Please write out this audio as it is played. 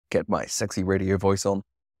Get my sexy radio voice on.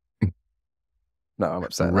 No, I'm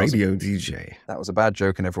upset. Radio DJ. That was a bad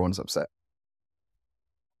joke and everyone's upset.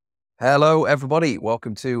 Hello, everybody.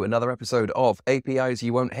 Welcome to another episode of APIs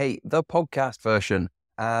You Won't Hate, the podcast version.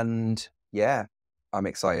 And yeah, I'm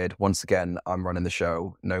excited. Once again, I'm running the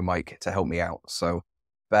show. No Mike to help me out. So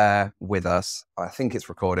bear with us. I think it's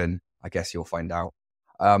recording. I guess you'll find out.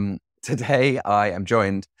 Today, I am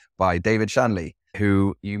joined by David Shanley,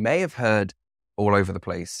 who you may have heard all over the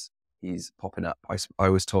place. He's popping up. I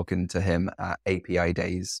was talking to him at API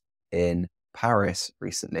Days in Paris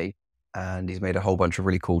recently, and he's made a whole bunch of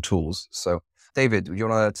really cool tools. So, David, do you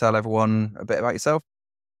want to tell everyone a bit about yourself?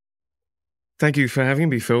 Thank you for having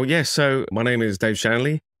me, Phil. Yes, so my name is Dave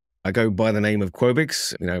Shanley. I go by the name of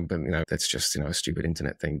Quobix, but that's just, a stupid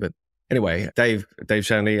internet thing. But anyway, Dave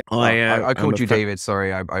Shanley. I called you David.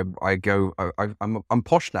 Sorry, I'm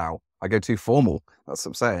posh now. I go too formal. That's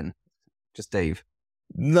what I'm saying. Just Dave.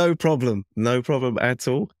 No problem at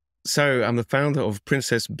all. So I'm the founder of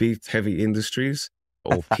Princess Beef Heavy Industries,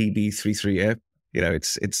 or PB33F.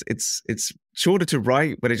 It's shorter to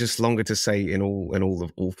write, but it's just longer to say in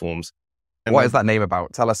all forms. And what is that name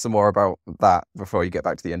about? Tell us some more about that before you get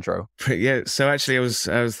back to the intro. Yeah. So actually, I was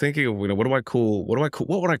thinking of what would I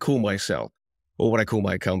call myself, or what I call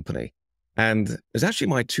my company. And it was actually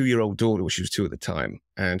my 2-year-old daughter, she was 2 at the time,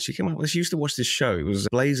 and she came up. She used to watch this show. It was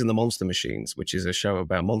Blaze and the Monster Machines, which is a show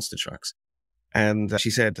about monster trucks. And she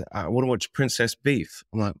said, "I want to watch Princess Beef."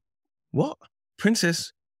 I'm like, "What?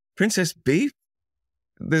 Princess Beef?"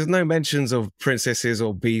 There's no mentions of princesses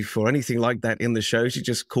or beef or anything like that in the show. She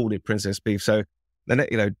just called it Princess Beef. So then,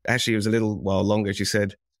 actually it was a little while longer. She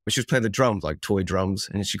said, but she was playing the drums, like toy drums,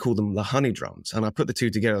 and she called them the honey drums. And I put the two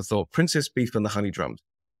together. I thought, Princess Beef and the honey drums.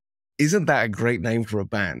 Isn't that a great name for a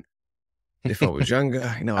band? If I was younger,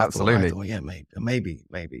 Absolutely. I thought, yeah, maybe.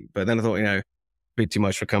 But then I thought, a bit too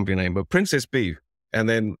much for a company name, but Princess Beef. And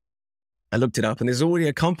then I looked it up, and there's already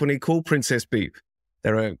a company called Princess Beef.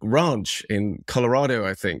 They're a ranch in Colorado,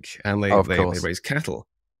 I think, and they raise cattle.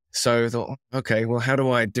 So I thought, okay, well, how do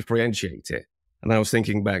I differentiate it? And I was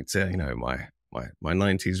thinking back to, my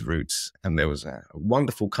 90s roots, and there was a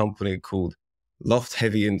wonderful company called Loft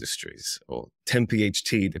Heavy Industries, or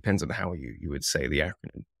TempHT, depends on how you would say the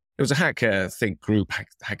acronym. It was a hacker think tank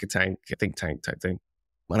type thing.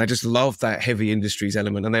 And I just loved that heavy industries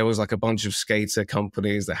element. And there was like a bunch of skater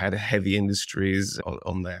companies that had heavy industries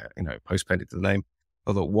on their, postpaid to the name.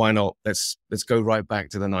 I thought, why not? Let's go right back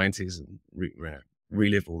to the 90s and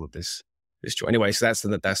relive all of this joy. Anyway, so that's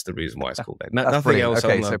the reason why it's called that. Nothing brilliant. else.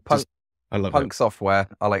 Okay, so I love punk it. software.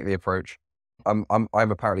 I like the approach. I'm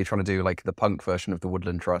apparently trying to do like the punk version of the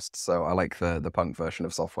Woodland Trust, so I like the punk version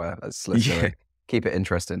of software. Let's keep it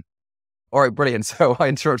interesting. All right, brilliant. So I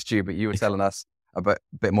interrupted you, but you were telling us a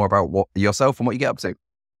bit more about yourself and what you get up to.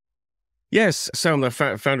 Yes, so I'm the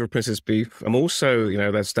founder of Princess Beef. I'm also,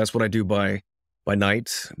 that's what I do by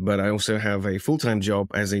night, but I also have a full-time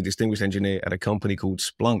job as a distinguished engineer at a company called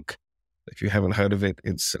Splunk. If you haven't heard of it,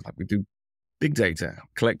 it's like we do big data,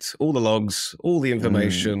 collect all the logs, all the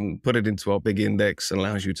information, put it into our big index, and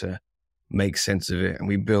allows you to make sense of it. And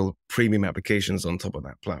we build premium applications on top of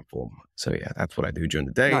that platform. So yeah, that's what I do during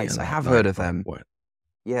the day. Nice. I have heard of them.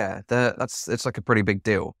 Yeah, it's like a pretty big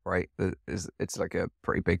deal, right? It's like a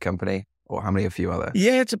pretty big company. Or how many of you are there?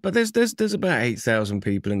 Yeah, but there's about 8,000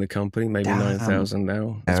 people in the company, maybe 9,000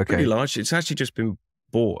 now. It's pretty large. It's actually just been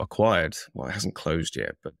acquired. Well, it hasn't closed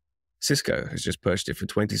yet, but Cisco has just purchased it for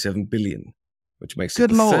 $27 billion, which makes it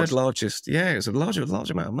the third largest. Yeah, it's a large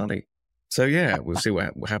amount of money. So yeah, we'll see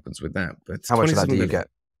what happens with that. But how much of that do you get?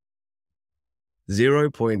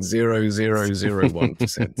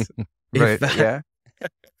 0.0001%. Right. Yeah.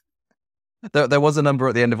 There was a number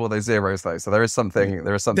at the end of all those zeros, though. So there is something.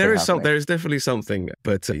 There is definitely something.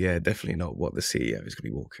 But yeah, definitely not what the CEO is going to be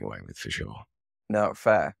walking away with for sure. No,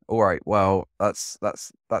 fair. All right. Well, that's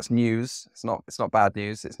news. It's not bad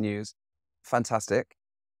news. It's news. Fantastic.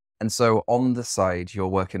 And so on the side, you're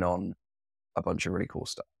working on a bunch of really cool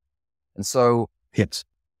stuff. And so yes,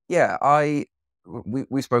 yeah,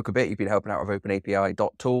 we spoke a bit. You've been helping out with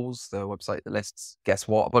OpenAPI.tools, the website that lists, guess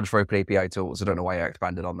what? A bunch of OpenAPI tools. I don't know why I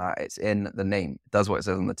expanded on that. It's in the name. It does what it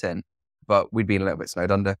says on the tin. But we'd been a little bit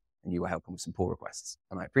snowed under, and you were helping with some pull requests.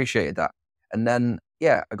 And I appreciated that. And then,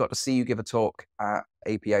 yeah, I got to see you give a talk at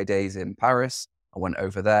API Days in Paris. I went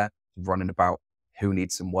over there, running about who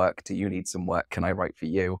needs some work? Do you need some work? Can I write for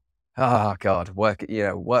you? Oh, God, work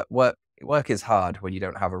is hard when you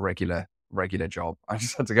don't have a regular job. I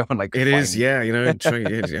just had to go and it is, yeah,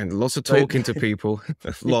 and lots of talking to people.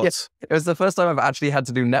 Lots. Yeah, it was the first time I've actually had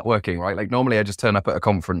to do networking, right? Like normally I just turn up at a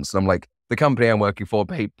conference and I'm like, the company I'm working for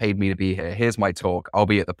paid me to be here. Here's my talk. I'll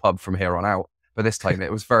be at the pub from here on out. But this time it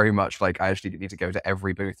was very much like I actually need to go to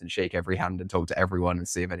every booth and shake every hand and talk to everyone and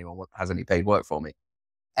see if anyone has any paid work for me.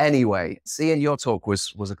 Anyway, seeing your talk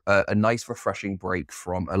was a nice, refreshing break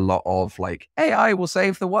from a lot of like, AI will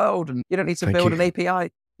save the world and you don't need to build an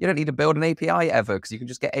API. You don't need to build an API ever because you can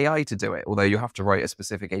just get AI to do it. Although you have to write a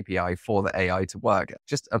specific API for the AI to work.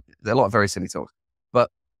 Just a lot of very silly talk. But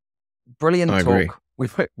brilliant I talk. agree.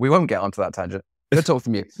 We won't get onto that tangent. Good talk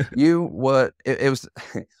from you. You were, it was,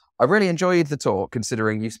 I really enjoyed the talk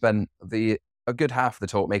considering you spent a good half of the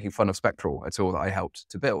talk making fun of Spectral, a tool that I helped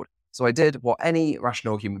to build. So I did what any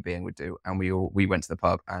rational human being would do, and we went to the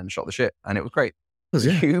pub and shot the shit, and it was great.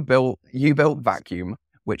 You built Vacuum,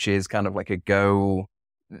 which is kind of like a Go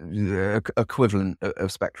equivalent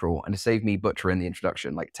of Spectral, and it saved me butchering the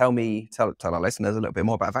introduction. Like, tell our listeners a little bit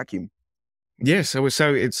more about Vacuum. Yes, so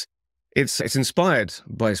it's inspired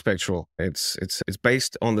by Spectral. It's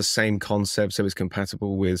based on the same concept, so it's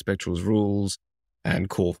compatible with Spectral's rules and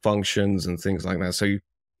core functions and things like that. So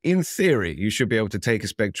in theory, you should be able to take a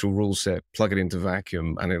Spectral rule set, plug it into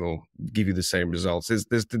Vacuum, and it'll give you the same results.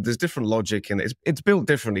 There's different logic in it. It's built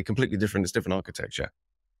differently, completely different. It's different architecture.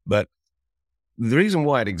 But the reason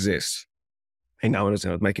why it exists, and I was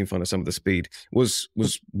making fun of some of the speed, was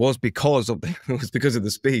because of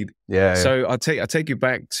the speed. Yeah. So I take you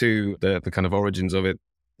back to the kind of origins of it.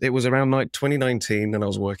 It was around 2019, and I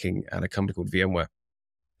was working at a company called VMware.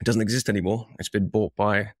 It doesn't exist anymore. It's been bought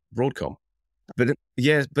by Broadcom. But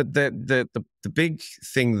the big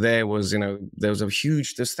thing there was,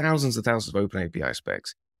 there's thousands and thousands of open API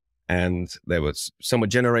specs. And some were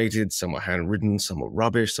generated, some were handwritten, some were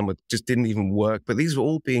rubbish, some just didn't even work. But these were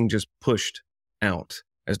all being just pushed out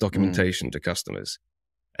as documentation to customers.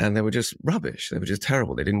 And they were just rubbish. They were just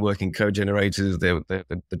terrible. They didn't work in code generators.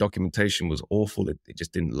 The documentation was awful. It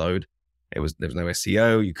just didn't load. There was no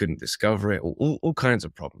SEO. You couldn't discover it. All kinds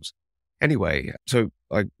of problems. Anyway, so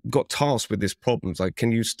I got tasked with this problem. It's like,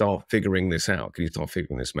 can you start figuring this out? Can you start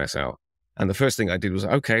figuring this mess out? And the first thing I did was,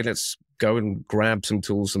 okay, let's go and grab some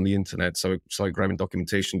tools from the internet. So I started grabbing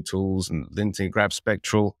documentation tools and linting, grabbed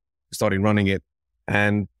Spectral, started running it.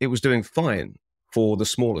 And it was doing fine for the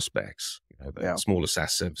smaller specs, the smaller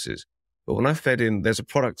SaaS services. But when I fed in, there's a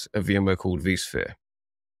product of VMware called vSphere.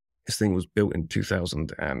 This thing was built in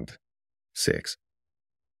 2006.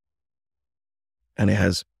 And it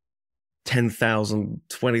has 10,000,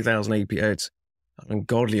 20,000 APIs, an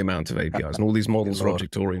ungodly amount of APIs, and all these models are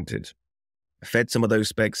object-oriented. I fed some of those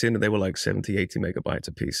specs in, and they were like 70, 80 megabytes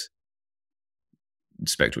a piece.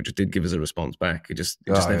 Spectral just did give us a response back. It just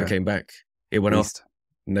never came back. It went off,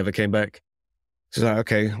 never came back. So like,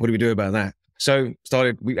 okay, what do we do about that? So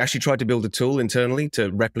we actually tried to build a tool internally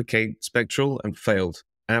to replicate Spectral and failed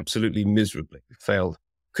absolutely miserably. Failed.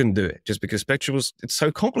 Couldn't do it just because Spectral it's so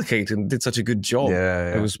complicated and did such a good job.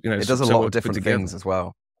 Yeah. It was, it does a lot of different things as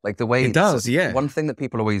well. Like the way it does. One thing that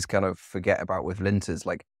people always kind of forget about with linters,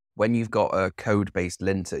 like when you've got a code-based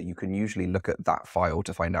linter, you can usually look at that file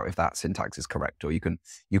to find out if that syntax is correct, or you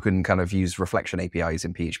can kind of use reflection APIs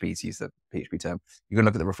in PHP to use the PHP term. You can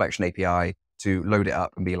look at the reflection API to load it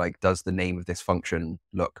up and be like, does the name of this function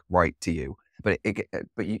look right to you? But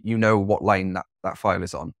you know what line that file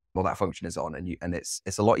is on, or that function is on, and it's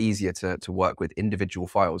a lot easier to work with individual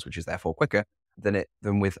files, which is therefore quicker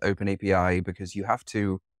than with OpenAPI, because you have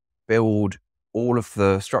to build all of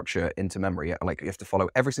the structure into memory. Like you have to follow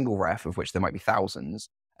every single ref, of which there might be thousands,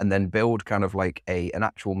 and then build kind of like an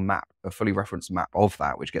actual map, a fully referenced map of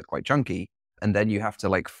that, which gets quite chunky. And then you have to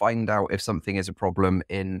like find out if something is a problem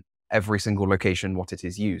in every single location, what it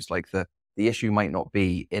is used. Like the issue might not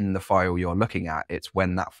be in the file you're looking at. It's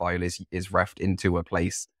when that file is refed into a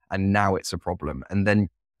place and now it's a problem. And then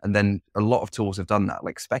a lot of tools have done that.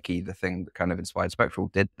 Like Specky, the thing that kind of inspired Spectral,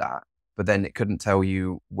 did that, but then it couldn't tell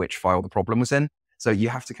you which file the problem was in. So you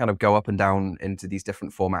have to kind of go up and down into these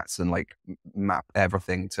different formats and like map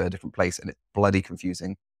everything to a different place. And it's bloody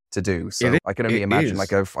confusing to do. So I can only imagine,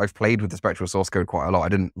 like I've played with the Spectral source code quite a lot. I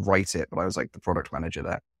didn't write it, but I was like the product manager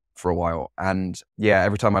there for a while. And yeah,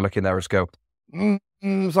 every time I look in there, I just go,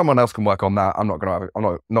 someone else can work on that. I'm not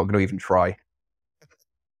going to even try.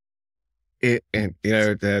 And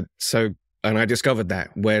I discovered that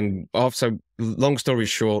so long story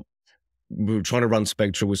short, we were trying to run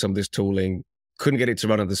Spectral with some of this tooling, couldn't get it to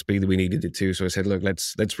run at the speed that we needed it to. So I said, look,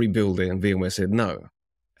 let's rebuild it. And VMware said, no.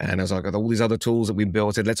 And I was like, all these other tools that we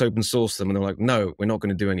built, I said, let's open source them. And they're like, no, we're not going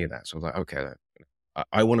to do any of that. So I was like, okay,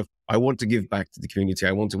 I want to give back to the community.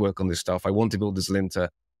 I want to work on this stuff. I want to build this linter.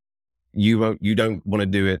 You don't want to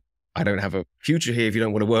do it. I don't have a future here if you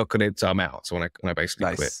don't want to work on it. So I'm out. So when I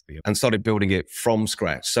basically quit and started building it from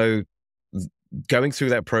scratch. So going through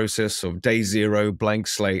that process of day zero, blank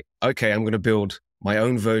slate. Okay, I'm going to build my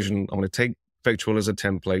own version. I'm going to take Spectral as a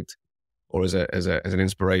template or as an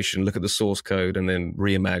inspiration, look at the source code, and then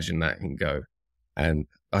reimagine that and go. And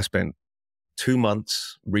I spent 2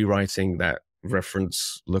 months rewriting that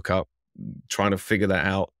reference lookup, trying to figure that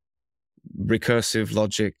out. Recursive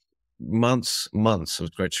logic, months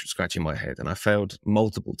of scratching my head. And I failed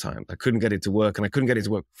multiple times. I couldn't get it to work, and I couldn't get it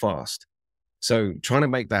to work fast. So trying to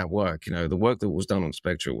make that work, the work that was done on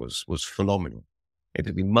Spectral was phenomenal. It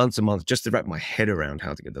took me months and months just to wrap my head around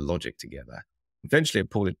how to get the logic together. Eventually I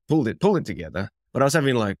pulled it together, but I was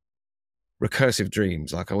having like recursive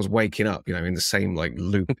dreams. Like I was waking up, in the same like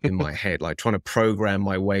loop in my head, like trying to program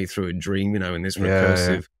my way through a dream, in this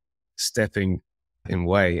recursive stepping in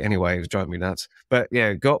way. Anyway, it was driving me nuts. But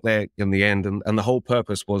yeah, got there in the end. And the whole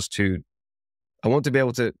purpose was I want to be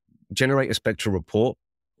able to generate a Spectral report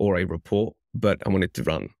or a report, but I want it to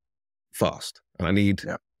run fast. And I need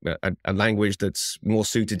a language that's more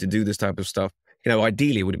suited to do this type of stuff.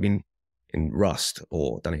 Ideally it would have been in Rust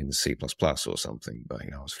or done it in C++ or something. But,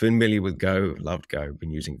 I was familiar with Go, loved Go, been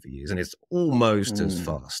using it for years. And it's almost as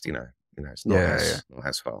fast, it's not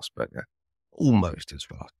as fast, but almost as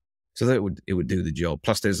fast. So that it would do the job.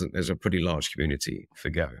 Plus there's a pretty large community for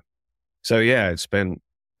Go. So yeah, I spent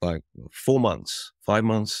like 5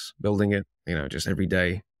 months building it, just every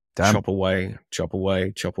day. Damn. Chop away,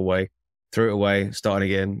 threw it away, start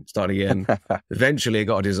again. Eventually I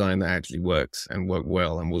got a design that actually worked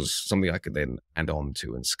well and was something I could then add on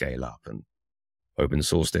to and scale up, and open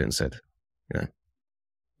sourced it and said, what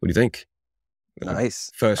do you think?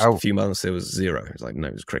 Nice. First few months there was zero. It was like, no,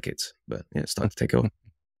 it was crickets, but yeah, it started to take off.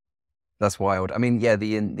 That's wild. I mean, yeah,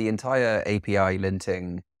 the entire API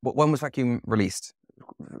linting, when was Vacuum released?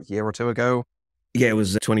 A year or two ago? Yeah, it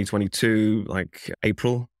was 2022, like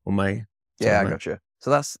April or May. Yeah, I gotcha. So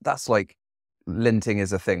that's like linting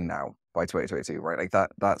is a thing now by 2022, right? Like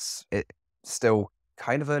that's it. Still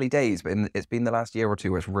kind of early days, but it's been the last year or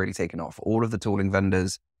two where it's really taken off. All of the tooling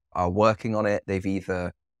vendors are working on it. They've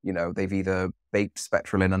either baked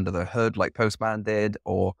Spectral in under the hood like Postman did,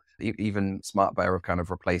 or even SmartBear have kind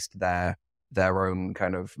of replaced their own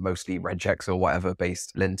kind of mostly regex or whatever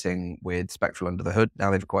based linting with Spectral under the hood.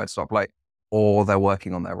 Now they've acquired Stoplight, or they're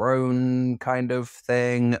working on their own kind of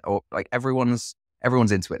thing, or like everyone's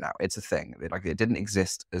into it now. It's a thing. It didn't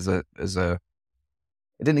exist it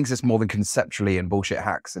didn't exist more than conceptually in bullshit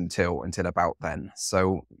hacks until about then.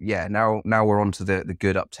 So yeah, now we're on to the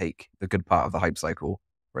good uptake, the good part of the hype cycle,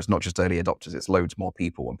 where it's not just early adopters, it's loads more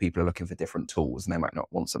people, and people are looking for different tools, and they might not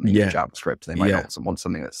want something in JavaScript, they might not want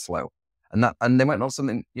something that's slow. And they might not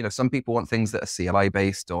something, some people want things that are CLI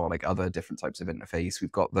based or like other different types of interface.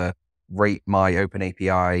 We've got the Rate My Open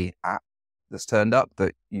API app that's turned up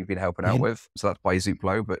that you've been helping out with. So that's by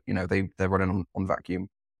Zuplo, but they're running on Vacuum.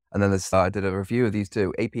 And then there's I did a review of these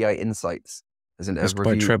two, API Insights. That's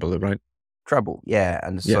by Treble, right? Treble, yeah.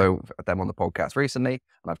 And so them on the podcast recently,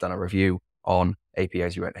 and I've done a review on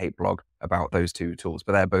APIs You Won't Hate blog about those two tools,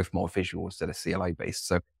 but they're both more visual instead of CLI based.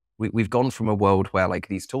 So we've gone from a world where like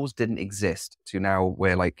these tools didn't exist to now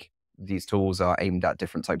where like these tools are aimed at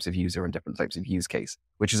different types of user and different types of use case,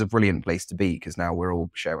 which is a brilliant place to be, because now we're all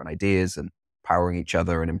sharing ideas and powering each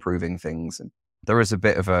other and improving things. And there is a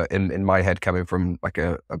bit of in my head, coming from like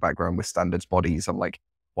a background with standards bodies, I'm like,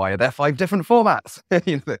 why are there 5 different formats?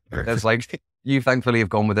 There's like, you thankfully have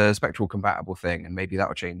gone with a Spectral compatible thing, and maybe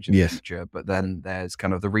that'll change in the future. But then there's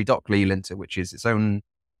kind of the Redoctly linter, which is its own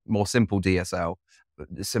more simple DSL,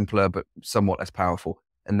 simpler but somewhat less powerful.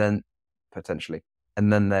 And then potentially,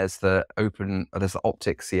 and then there's the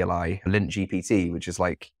Optic CLI lint GPT, which is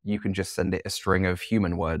like you can just send it a string of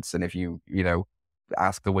human words, and if you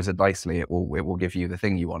ask the wizard nicely, it will give you the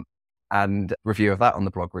thing you want. And review of that on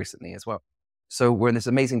the blog recently as well. So we're in this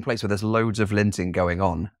amazing place where there's loads of linting going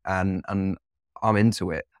on, and I'm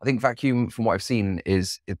into it. I think Vacuum, from what I've seen,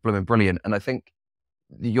 is blooming brilliant. And I think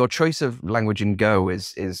your choice of language in Go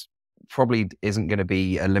is probably isn't going to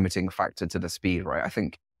be a limiting factor to the speed, right? I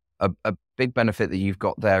think a big benefit that you've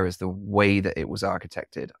got there is the way that it was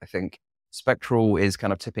architected. I think Spectral is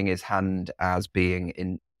kind of tipping his hand as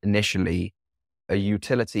being initially a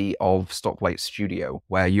utility of Stoplight Studio,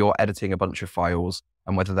 where you're editing a bunch of files,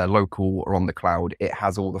 and whether they're local or on the cloud, it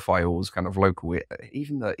has all the files kind of local.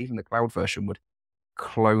 Even the cloud version would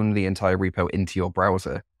clone the entire repo into your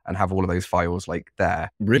browser and have all of those files like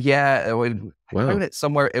there. Really? Yeah, it would clone it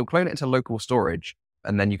somewhere. It'll clone it into local storage,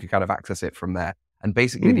 and then you could kind of access it from there. And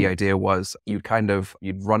basically the idea was you'd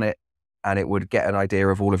run it, and it would get an idea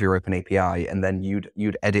of all of your Open API, and then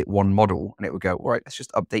you'd edit one model, and it would go, all right, let's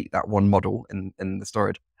just update that one model in the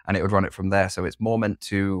storage, and it would run it from there. So it's more meant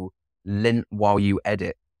to lint while you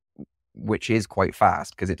edit, which is quite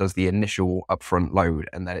fast because it does the initial upfront load,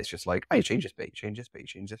 and then it's just like, hey, change this bit, change this bit,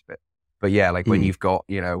 change this bit. But yeah, like when you've got,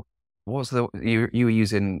 what was you were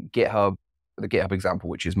using GitHub, the GitHub example,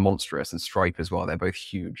 which is monstrous, and Stripe as well. They're both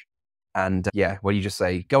huge. And yeah, when you just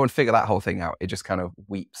say, go and figure that whole thing out, it just kind of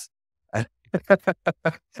weeps and,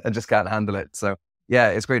 and just can't handle it. So yeah,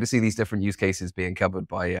 it's great to see these different use cases being covered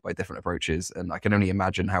by different approaches. And I can only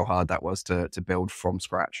imagine how hard that was to build from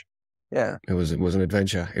scratch. Yeah. It was an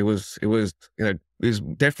adventure. It was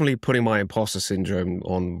definitely putting my imposter syndrome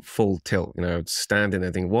on full tilt, standing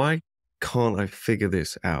there thinking, why can't I figure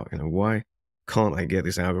this out? Why can't I get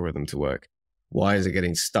this algorithm to work? Why is it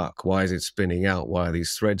getting stuck? Why is it spinning out? Why are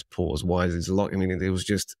these threads paused? Why is this locked? I mean, it was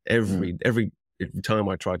just every time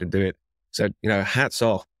I tried to do it. So, hats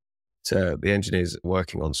off to the engineers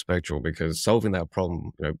working on Spectral, because solving that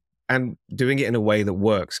problem, and doing it in a way that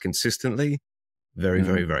works consistently, very,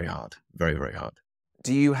 very, very hard. Very, very hard.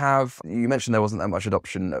 Do you mentioned there wasn't that much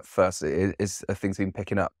adoption at first. Is things been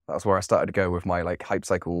picking up? That's where I started to go with my like hype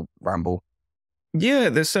cycle ramble.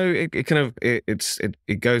 Yeah, so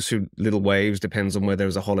it goes through little waves, depends on whether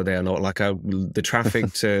there's a holiday or not. Like the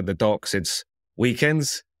traffic to the docks, it's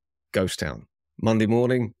weekends, ghost town. Monday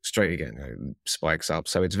morning, straight again, spikes up.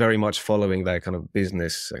 So it's very much following that kind of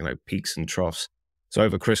business, peaks and troughs. So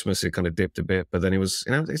over Christmas, it kind of dipped a bit, but then it was,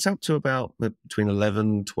 it's up to about between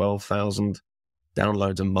 11, 12,000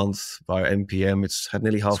 downloads a month via NPM. It's had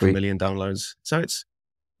nearly 500,000 downloads. So it's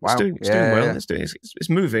doing well. Yeah. It's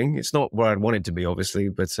moving. It's not where I'd want it to be, obviously,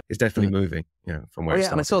 but it's definitely moving, from where it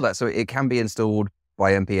started. And I saw that. So it can be installed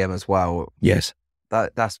by NPM as well. Yes.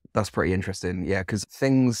 That's pretty interesting. Yeah, because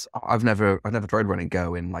I've never tried running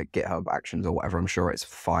Go in like GitHub Actions or whatever. I'm sure it's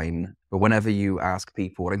fine. But whenever you ask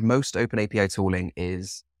people, like most open API tooling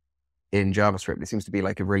is in JavaScript. It seems to be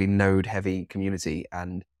like a really node heavy community,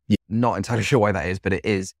 and not entirely sure why that is, but it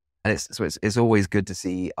is. And it's always good to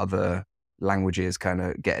see other languages kind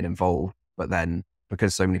of getting involved. But then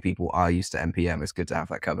because so many people are used to NPM, it's good to have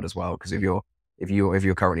that covered as well. Because if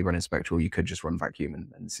you're currently running Spectral, you could just run Vacuum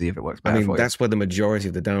and see if it works better. That's where the majority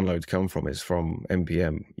of the downloads come from, is from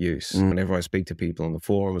NPM use. Whenever I speak to people on the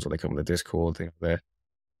forums or they come on the Discord,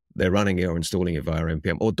 they're running it or installing it via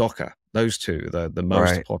NPM or Docker. Those two, the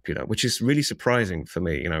most popular, which is really surprising for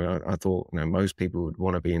me. I thought most people would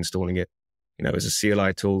want to be installing it, as a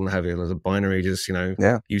CLI tool and have it as a binary, just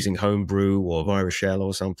using Homebrew or Wiretap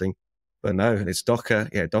or something. But no, it's Docker.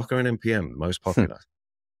 Yeah, Docker and NPM, most popular.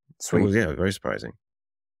 Sweet. So, very surprising.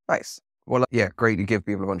 Nice. Well, great. You give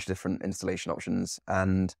people a bunch of different installation options.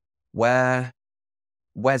 And where's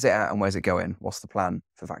it at and where's it going? What's the plan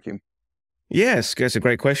for Vacuum? Yes, that's a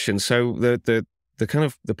great question. So the kind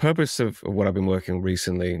of the purpose of what I've been working on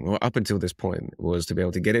recently, or up until this point, was to be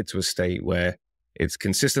able to get it to a state where it's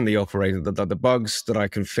consistently operated, that the bugs that I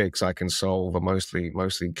can fix, I can solve, are mostly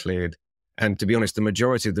cleared. And to be honest, the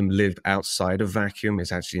majority of them live outside of Vacuum.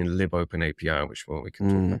 It's actually in libopenAPI, which we can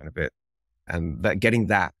talk about in a bit. And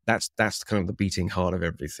that's kind of the beating heart of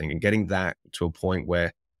everything. And getting that to a point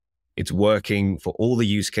where it's working for all the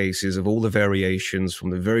use cases of all the variations, from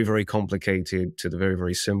the very, very complicated to the very,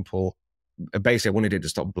 very simple. Basically, I wanted it to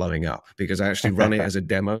stop blowing up, because I actually run it as a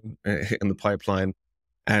demo in the pipeline.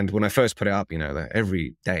 And when I first put it up,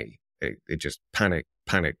 every day it just panic.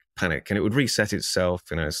 And it would reset itself.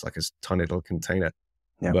 It's like a tiny little container.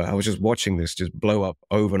 Yeah. But I was just watching this just blow up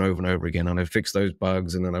over and over and over again. And I'd fix those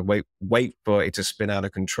bugs, and then I'd wait for it to spin out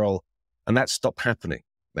of control. And that stopped happening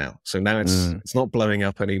now. So now it's not blowing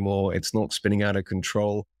up anymore. It's not spinning out of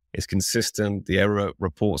control. It's consistent. The error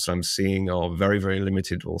reports I'm seeing are very, very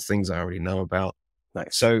limited, or things I already know about.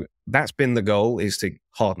 Nice. So that's been the goal, is to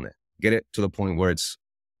harden it, get it to the point where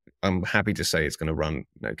I'm happy to say it's going to run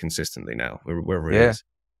consistently now, wherever it is.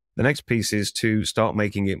 The next piece is to start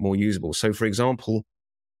making it more usable. So for example,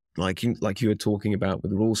 like you were talking about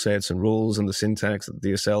with rule sets and rules and the syntax of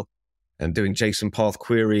the DSL, and doing JSON path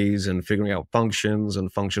queries and figuring out functions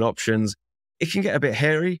and function options, it can get a bit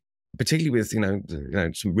hairy, particularly with,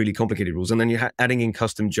 some really complicated rules. And then you're adding in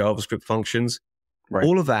custom JavaScript functions. Right.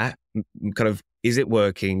 All of that kind of, is it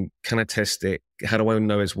working? Can I test it? How do I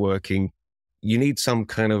know it's working? You need some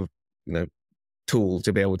kind of, tool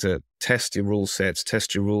to be able to test your rule sets,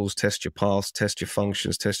 test your rules, test your paths, test your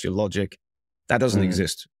functions, test your logic. That doesn't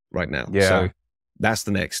exist right now. Yeah. So that's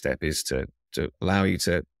the next step, is to allow you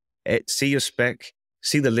to see your spec,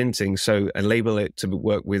 see the linting, and label it to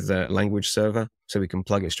work with a language server, so we can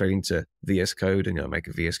plug it straight into VS Code and make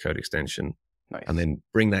a VS Code extension. Nice. And then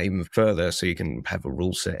bring that even further, so you can have a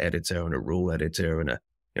rule set editor and a rule editor, and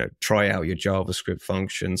try out your JavaScript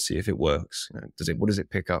function, see if it works. What does it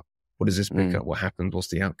pick up? What does this pick up? What happens? What's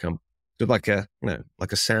the outcome? So like a,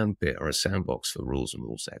 like a sandpit or a sandbox for rules and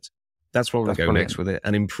rule sets. That's where we'll That's go brilliant. next with it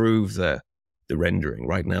and improve the rendering.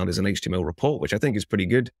 Right now, there's an HTML report, which I think is pretty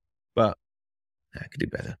good, but I could do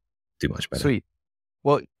better, do much better. Sweet.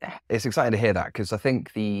 Well, it's exciting to hear that, because I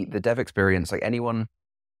think the dev experience, like anyone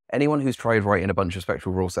who's tried writing a bunch of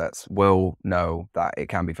spectral rule sets will know that it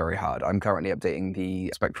can be very hard. I'm currently updating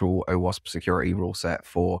the spectral OWASP security rule set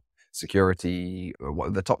for security,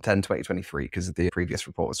 the top 10 2023, because the previous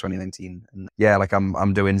report was 2019. And yeah, like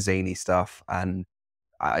I'm doing zany stuff, and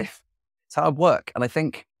it's hard work. And I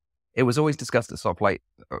think it was always discussed at Stoplight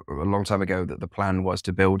a long time ago that the plan was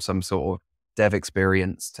to build some sort of dev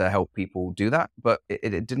experience to help people do that, but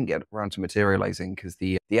it didn't get around to materializing, because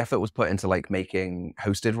the effort was put into like making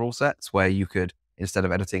hosted rule sets where you could, instead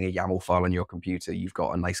of editing a YAML file on your computer, you've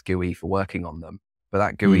got a nice GUI for working on them. But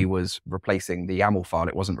that GUI was replacing the YAML file.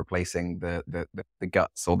 It wasn't replacing the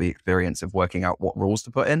guts or the experience of working out what rules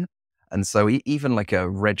to put in. And so even like a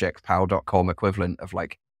regexpow.com equivalent of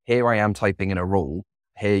like, here I am typing in a rule.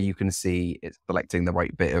 Here you can see it's selecting the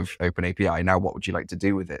right bit of OpenAPI. Now, what would you like to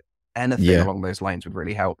do with it? Anything along those lines would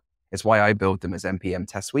really help. It's why I build them as NPM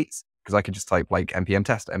test suites, because I could just type like NPM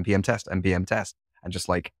test, NPM test, NPM test, and just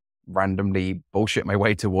like randomly bullshit my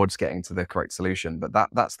way towards getting to the correct solution. But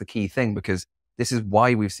that's the key thing, because this is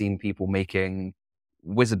why we've seen people making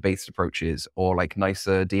wizard-based approaches or like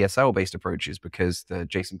nicer DSL-based approaches, because the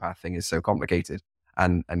JSON path thing is so complicated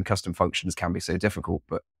and custom functions can be so difficult.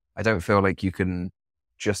 But I don't feel like you can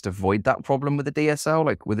just avoid that problem with the DSL.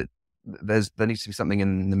 Like with it, there needs to be something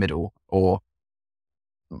in the middle, or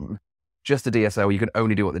just the DSL. You can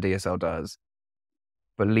only do what the DSL does,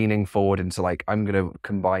 but leaning forward into like, I'm going to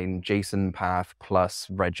combine JSON path plus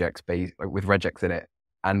regex base, like with regex in it,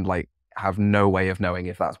 and like have no way of knowing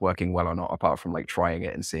if that's working well or not, apart from like trying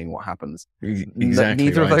it and seeing what happens. Exactly.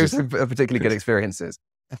 Neither of those are particularly good experiences.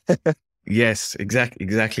 Yes,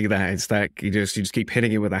 exactly that. It's that you just keep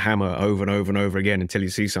hitting it with a hammer over and over and over again until you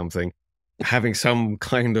see something. Having some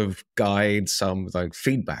kind of guide, some like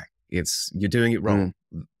feedback. You're doing it wrong.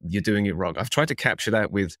 You're doing it wrong. I've tried to capture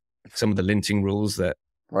that with some of the linting rules. That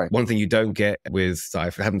one thing you don't get with,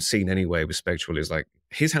 I haven't seen anyway with Spectral, is like,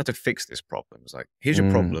 here's how to fix this problem. It's like, here's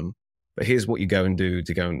your problem, but here's what you go and do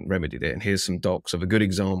to go and remedy it. And here's some docs of a good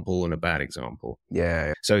example and a bad example.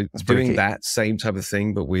 Yeah. So doing that same type of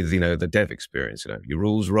thing, but with, the dev experience, your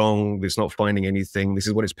rule's wrong. It's not finding anything. This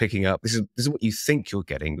is what it's picking up. This is what you think you're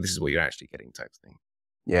getting, but this is what you're actually getting, type of thing.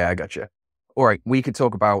 Yeah, I gotcha. All right. We could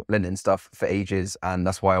talk about linting stuff for ages, and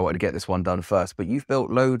that's why I wanted to get this one done first, but you've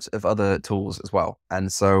built loads of other tools as well.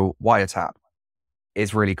 And so Wiretap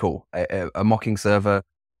is really cool. A mocking server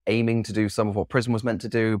aiming to do some of what Prism was meant to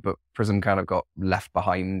do, but Prism kind of got left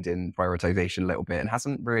behind in prioritization a little bit and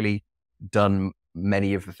hasn't really done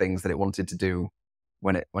many of the things that it wanted to do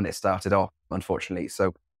when it started off, unfortunately.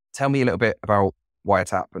 So tell me a little bit about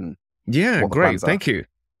Wiretap and what the great. plans are. Thank you.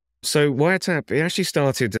 So Wiretap, it actually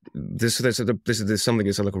started, this is something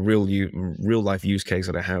that's like a real life use case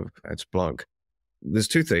that I have at Splunk. There's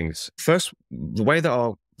two things. First, the way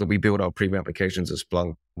that we build our premium applications at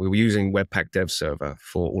Splunk, we were using Webpack Dev Server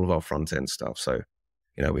for all of our front end stuff. So,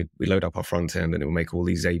 we load up our front end and it will make all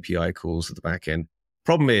these API calls at the back end.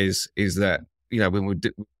 Problem is that, when we're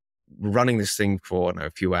running this thing for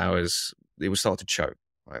a few hours, it would start to choke.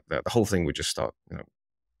 Right? The whole thing would just start,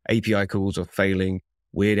 API calls are failing,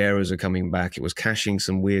 weird errors are coming back. It was caching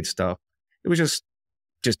some weird stuff. It was just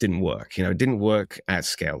didn't work. It didn't work at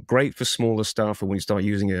scale. Great for smaller stuff, but when you start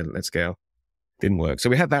using it at scale, didn't work. So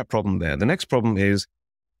we had that problem there. The next problem is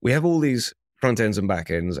we have all these front ends and back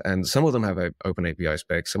ends, and some of them have an open API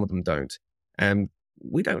spec, some of them don't. And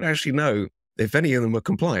we don't actually know if any of them are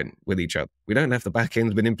compliant with each other. We don't have the back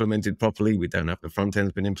end's been implemented properly. We don't have the front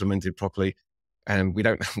end's been implemented properly. And we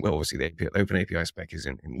don't, well, obviously the open API spec is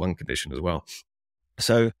in one condition as well.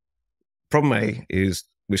 So problem A is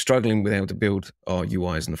we're struggling with how to build our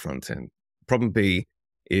UIs in the front end. Problem B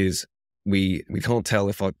is we can't tell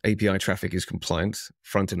if our API traffic is compliant,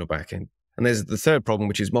 front end or back end. And there's the third problem,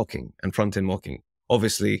 which is mocking and front end mocking.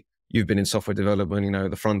 Obviously, you've been in software development,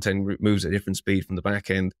 the front end moves at a different speed from the back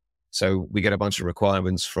end. So we get a bunch of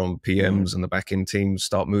requirements from PMs and the back end team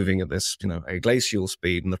start moving at this, a glacial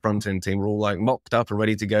speed, and the front end team are all like mocked up and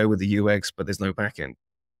ready to go with the UX, but there's no back end.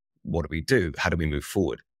 What do we do? How do we move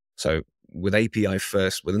forward? So with an API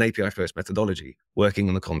first methodology, working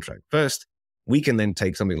on the contract first, we can then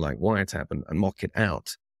take something like Wiretap and mock it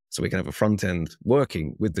out. So we can have a front end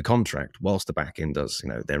working with the contract whilst the back end does,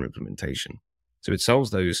 their implementation. So it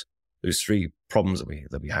solves those three problems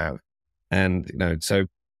that we have. And, so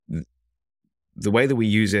the way that we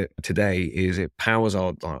use it today is it powers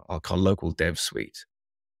our local dev suite.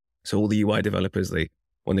 So all the UI developers,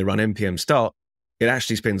 when they run npm start, it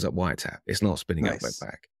actually spins up Wiretap. It's not spinning up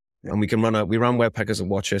Webpack. Yeah. And we run Webpack as a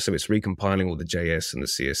watcher, so it's recompiling all the JS and the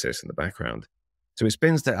CSS in the background. So it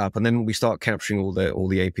spins that up, and then we start capturing all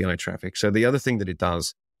the API traffic. So the other thing that it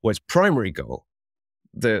does, its primary goal,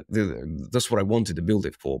 that's what I wanted to build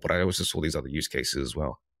it for, but I also saw these other use cases as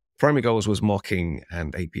well. Primary goals was mocking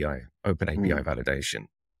and open API validation.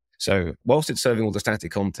 So whilst it's serving all the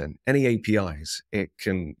static content, any APIs, it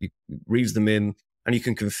reads them in, and you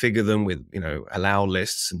can configure them with, allow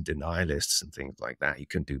lists and deny lists and things like that. You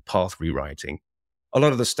can do path rewriting. A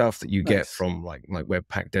lot of the stuff that you get from like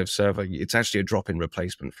Webpack Dev Server, it's actually a drop-in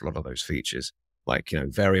replacement for a lot of those features, like,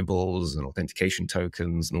 variables and authentication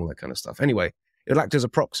tokens and all that kind of stuff. Anyway, it'll act as a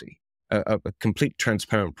proxy, a complete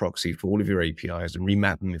transparent proxy for all of your APIs and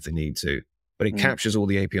remap them if they need to. But it captures all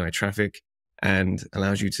the API traffic and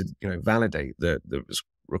allows you to, validate the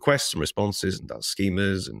requests and responses and does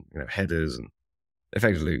schemas and, headers, and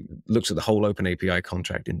effectively looks at the whole open API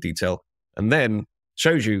contract in detail, and then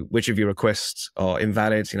shows you which of your requests are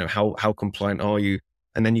invalid, how compliant are you,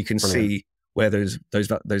 and then you can see where those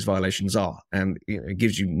violations are, and it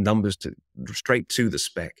gives you numbers straight to the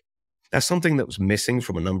spec. That's something that was missing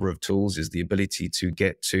from a number of tools, is the ability to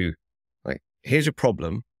get to, like, here's your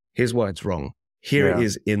problem, here's why it's wrong, here it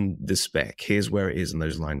is in the spec, here's where it is in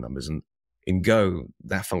those line numbers. And in Go,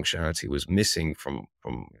 that functionality was missing from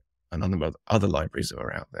a number of other libraries that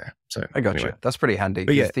are out there. So I got you. That's pretty handy.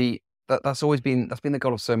 But that's been the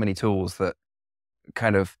goal of so many tools, that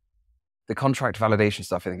kind of the contract validation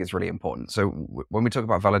stuff, I think, is really important. So when we talk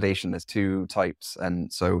about validation, there's two types.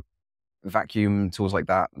 And so vacuum tools like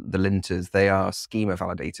that, the linters, they are schema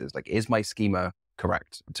validators. Like, is my schema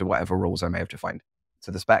correct to whatever rules I may have defined,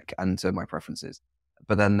 to the spec and to my preferences?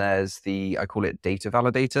 But then there's I call it data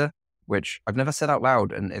validator, which I've never said out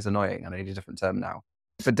loud and is annoying, and I need a different term now.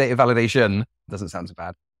 For data validation, doesn't sound so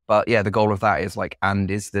bad. But yeah, the goal of that is like,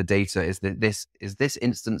 and is the data, is this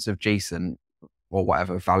instance of JSON or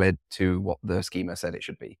whatever valid to what the schema said it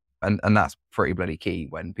should be? And that's pretty bloody key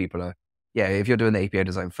when people are, if you're doing the API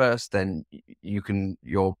design first, then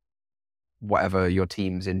your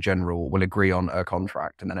teams in general will agree on a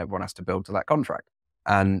contract, and then everyone has to build to that contract.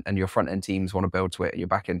 And your front end teams want to build to it, and your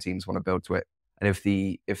back end teams want to build to it. And if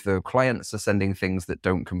the clients are sending things that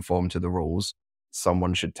don't conform to the rules,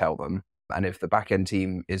 someone should tell them. And if the backend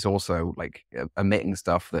team is also like emitting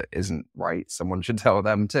stuff that isn't right, someone should tell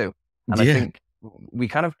them too. And I think we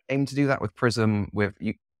kind of aim to do that with Prism. With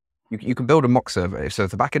you can build a mock server. So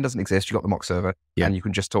if the backend doesn't exist, you've got the mock server, and you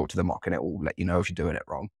can just talk to the mock, and it will let you know if you're doing it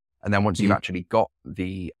wrong. And then once you've actually got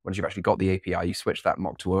the API, you switch that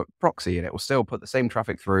mock to a proxy, and it will still put the same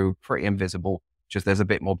traffic through, pretty invisible. Just there's a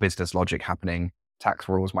bit more business logic happening. Tax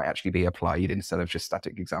rules might actually be applied instead of just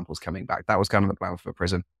static examples coming back. That was kind of the plan for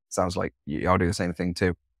Prism. Sounds like I'll do the same thing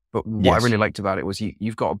too. But what I really liked about it was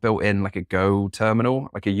you've got a built-in like a Go terminal,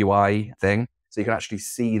 like a UI thing. So you can actually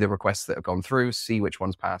see the requests that have gone through, see which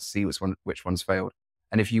ones passed, see which ones failed.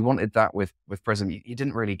 And if you wanted that with Prism, you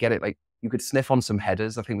didn't really get it. Like, you could sniff on some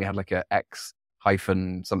headers. I think we had like a X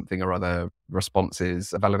hyphen something or other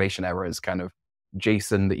responses, a validation errors kind of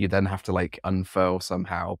JSON that you then have to like unfurl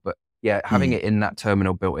somehow. But having it in that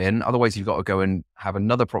terminal built in. Otherwise, you've got to go and have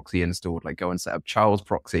another proxy installed, like go and set up Charles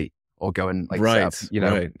proxy, or go and like set up,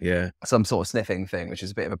 some sort of sniffing thing, which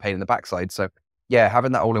is a bit of a pain in the backside. So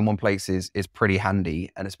having that all in one place is pretty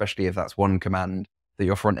handy. And especially if that's one command that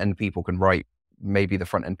your front end people can write, maybe the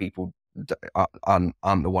front end people aren't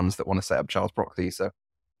the ones that want to set up Charles proxy. So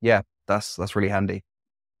that's really handy.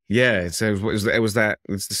 Yeah, so it's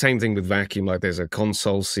the same thing with vacuum. Like, there's a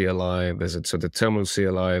console CLI, there's the terminal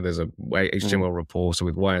CLI, there's a HTML report. So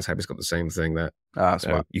with Wiretap, it's got the same thing. That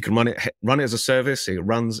you can run it as a service. It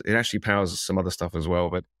actually powers some other stuff as well,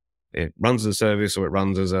 but it runs as a service, or it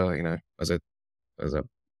runs as a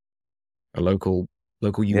local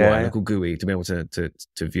UI, local GUI to be able to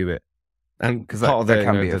view it. And because that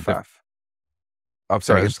can be a faff. I'm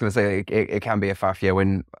sorry, I was just going to say it can be a faff. Yeah,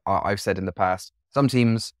 when I've said in the past,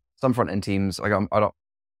 some front end teams,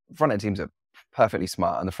 front end teams are perfectly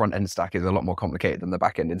smart, and the front end stack is a lot more complicated than the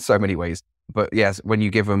back end in so many ways. But yes, when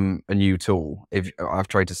you give them a new tool, if I've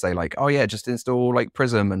tried to say like, just install like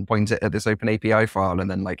Prism and point it at this open API file, and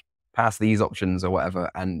then like pass these options or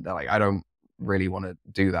whatever, and they're like, I don't really want to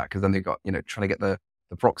do that, because then they've got trying to get the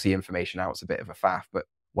proxy information out. It's a bit of a faff. But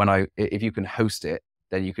if you can host it,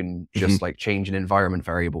 then you can just like change an environment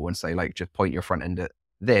variable and say like, just point your front end at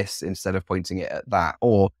this instead of pointing it at that,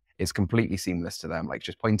 or it's completely seamless to them. Like,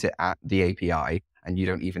 just point it at the API, and you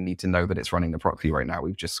don't even need to know that it's running the proxy right now.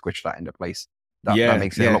 We've just squished that into place. That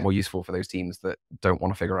makes it a lot more useful for those teams that don't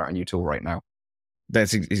want to figure out a new tool right now.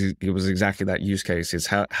 it was exactly that use case. Is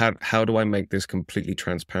how do I make this completely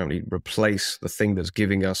transparently replace the thing that's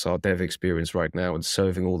giving us our dev experience right now and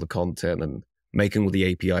serving all the content and making all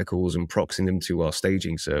the API calls and proxying them to our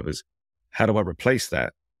staging servers? How do I replace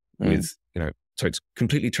that with, so it's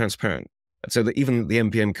completely transparent, so that even the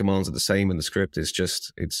npm commands are the same and the script is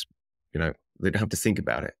just, they don't have to think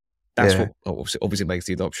about it. That's what obviously makes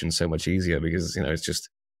the adoption so much easier, because it's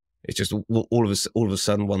just all of a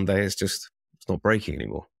sudden one day it's not breaking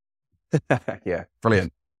anymore. Yeah,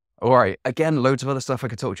 brilliant. All right, again, loads of other stuff I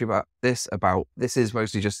could talk to you about. This is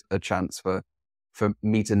mostly just a chance for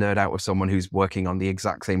me to nerd out with someone who's working on the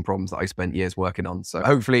exact same problems that I spent years working on. So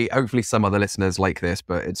hopefully some other listeners like this,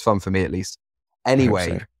 but it's fun for me at least.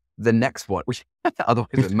 Anyway, so. The next one, which otherwise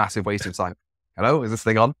is a massive waste of time. Hello, is this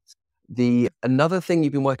thing on? Another thing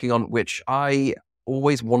you've been working on, which I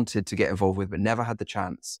always wanted to get involved with but never had the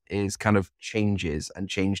chance, is kind of changes and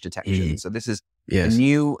change detection. So this is a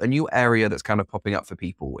new area that's kind of popping up for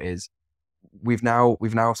people. Is we've now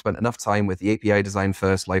spent enough time with the API design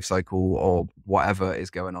first lifecycle, or whatever is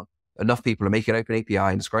going on. Enough people are making open API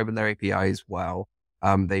and describing their APIs well.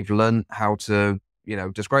 They've learned how to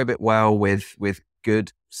describe it well with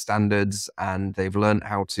good standards, and they've learned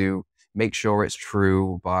how to make sure it's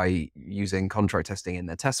true by using contract testing in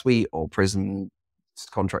their test suite or Prism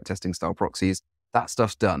contract testing style proxies. That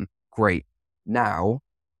stuff's done. Great. Now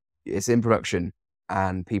it's in production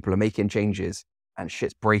and people are making changes and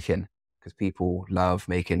shit's breaking, because people love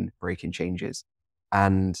making breaking changes.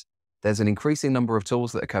 And there's an increasing number of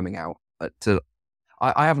tools that are coming out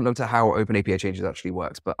I haven't looked at how OpenAPI changes actually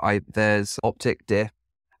works, but there's Optic, Diff,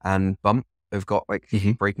 and Bump have got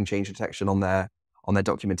breaking change detection on their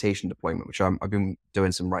documentation deployment, which I've been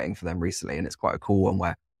doing some writing for them recently, and it's quite a cool one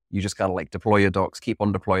where you just kind of deploy your docs, keep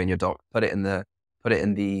on deploying your doc, put it in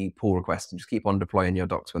the pull request, and just keep on deploying your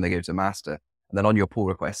docs when they go to master. And then on your pull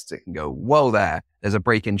requests, it can go, whoa, there's a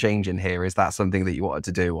breaking change in here. Is that something that you wanted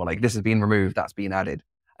to do? Or this has been removed, that's been added.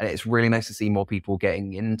 And it's really nice to see more people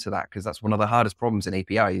getting into that, because that's one of the hardest problems in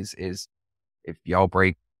APIs is if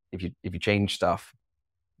you change stuff,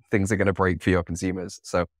 things are going to break for your consumers.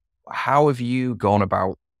 So how have you gone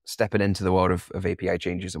about stepping into the world of API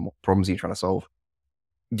changes, and what problems are you trying to solve?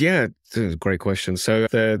 Yeah, it's a great question. So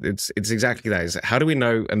it's exactly that. Is how do we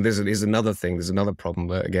know? And there's another thing. There's another problem.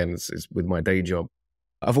 Again, it's with my day job.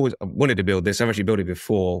 I've always wanted to build this. I've actually built it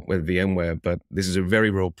before with VMware, but this is a very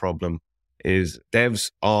real problem. Is devs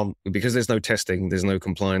aren't, because there's no testing, there's no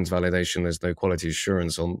compliance validation, there's no quality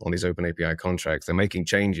assurance on these open API contracts. They're making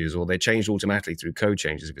changes, or they're changed automatically through code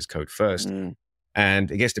changes if it's code first, and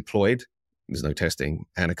it gets deployed. There's no testing,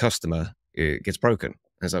 and a customer, it gets broken.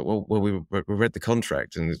 And it's like, well, we read the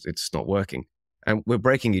contract and it's not working. And we're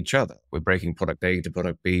breaking each other. We're breaking product A to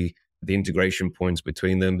product B, the integration points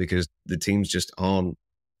between them, because the teams just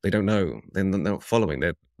they don't know. They're not following.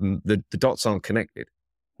 The dots aren't connected.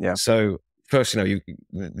 Yeah. So first,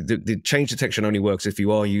 the change detection only works if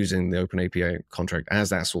you are using the Open API contract as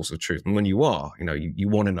that source of truth. And when you are, you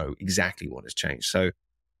want to know exactly what has changed. So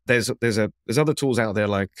there's other tools out there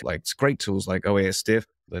like great tools like OAS Diff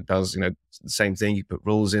that does the same thing. You put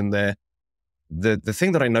rules in there. The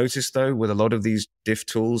thing that I noticed though with a lot of these diff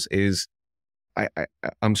tools is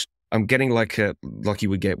I'm getting like you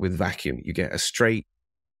would get with vacuum. You get a straight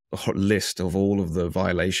list of all of the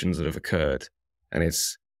violations that have occurred, and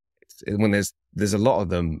it's when there's a lot of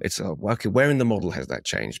them. It's okay, where in the model has that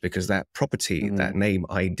changed? Because that property, that name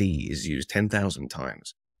ID is used 10,000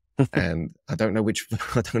 times. And I don't know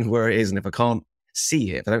where it is. And if I can't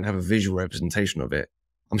see it, if I don't have a visual representation of it,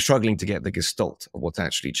 I'm struggling to get the gestalt of what's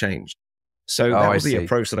actually changed. So that was the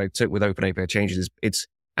approach that I took with Open API changes. It's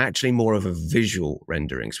actually more of a visual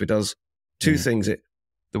rendering. So it does two things.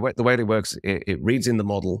 The way it works, it reads in the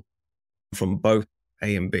model from both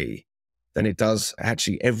A and B. Then it does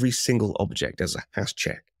actually every single object as a hash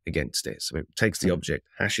check against it. So it takes the object,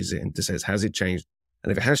 hashes it, and says, has it changed?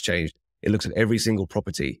 And if it has changed, it looks at every single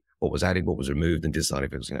property, what was added, what was removed, and decide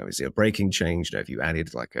if it was, is it a breaking change? If you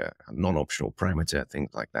added like a non-optional parameter,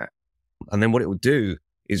 things like that. And then what it will do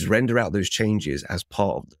is render out those changes as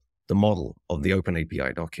part of the model of the Open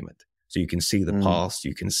API document. So you can see the paths,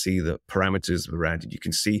 you can see the parameters that were added, you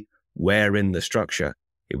can see where in the structure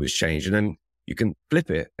it was changed. And then you can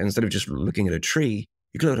flip it. And instead of just looking at a tree,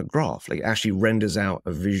 you can look at a graph. Like it actually renders out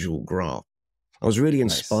a visual graph. I was really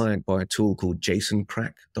inspired by a tool called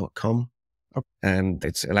JSONcrack.com. And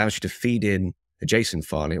it allows you to feed in a JSON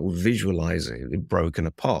file and it will visualize it broken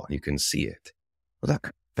apart. You can see it. Well,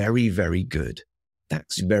 that's very, very good.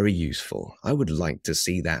 That's very useful. I would like to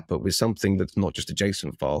see that, but with something that's not just a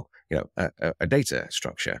JSON file, a data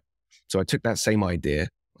structure. So I took that same idea.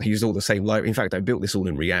 I used all the same library. In fact, I built this all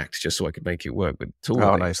in React just so I could make it work with tool.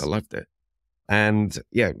 Oh, nice. I loved it. And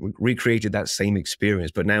yeah, we recreated that same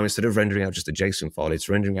experience. But now instead of rendering out just a JSON file, it's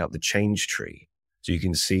rendering out the change tree. So you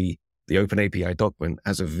can see the OpenAPI document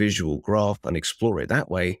as a visual graph and explore it that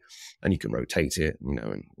way. And you can rotate it,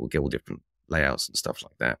 and we'll get all different layouts and stuff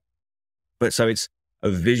like that. But so it's a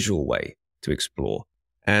visual way to explore.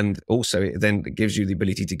 And also it then gives you the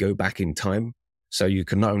ability to go back in time. So you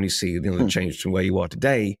can not only see the change from where you are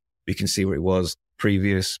today, but you can see where it was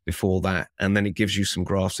previous, before that. And then it gives you some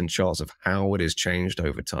graphs and charts of how it has changed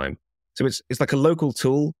over time. So it's like a local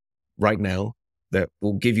tool right now that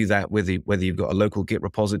will give you that whether you've got a local Git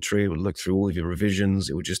repository, it will look through all of your revisions,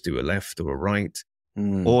 it will just do a left or a right.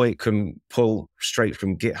 Or it can pull straight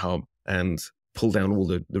from GitHub and pull down all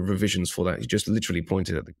the revisions for that. You just literally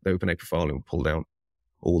pointed at the OpenAPI file and pull down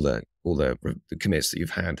all the commits that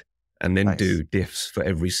you've had, and then do diffs for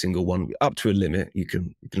every single one up to a limit. You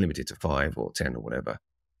can limit it to 5 or 10 or whatever.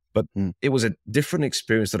 But it was a different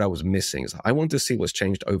experience that I was missing. I want to see what's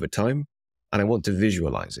changed over time, and I want to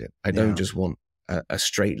visualize it. I don't just want a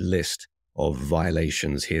straight list of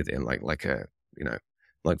violations here, then like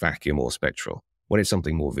vacuum or spectral. When it's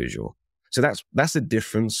something more visual. So that's the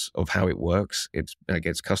difference of how it works. It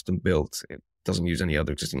gets custom built. It doesn't use any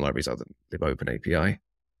other existing libraries other than the OpenAPI.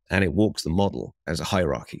 And it walks the model as a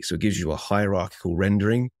hierarchy. So it gives you a hierarchical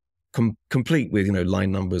rendering, complete with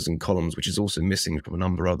line numbers and columns, which is also missing from a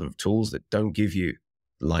number of other tools that don't give you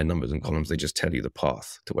line numbers and columns. They just tell you the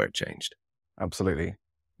path to where it changed. Absolutely.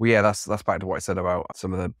 Well, yeah, that's back to what I said about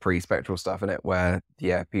some of the pre-spectral stuff in it, where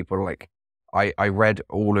people are like, I read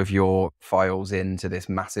all of your files into this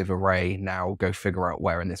massive array. Now go figure out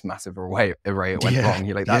where in this massive array it went wrong.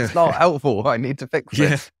 You're like, that's not helpful. I need to fix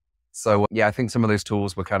this. So I think some of those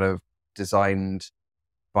tools were kind of designed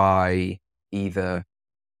by either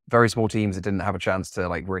very small teams that didn't have a chance to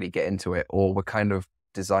really get into it, or were kind of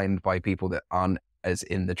designed by people that aren't as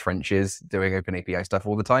in the trenches doing OpenAPI stuff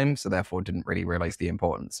all the time. So therefore didn't really realize the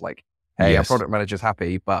importance. Like, hey, our product manager's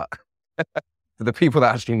happy, but the people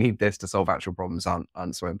that actually need this to solve actual problems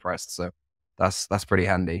aren't so impressed. So that's pretty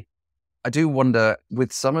handy. I do wonder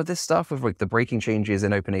with some of this stuff with the breaking changes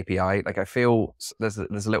in OpenAPI, I feel there's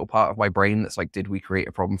a little part of my brain that's like, did we create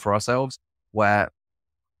a problem for ourselves? Where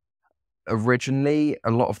originally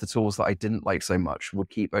a lot of the tools that I didn't like so much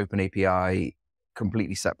would keep OpenAPI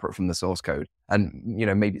completely separate from the source code. And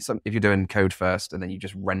maybe if you're doing code first and then you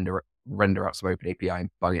just render out some OpenAPI and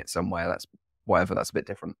bung it somewhere, that's a bit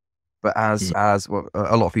different. But as well,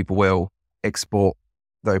 a lot of people will export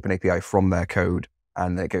the OpenAPI from their code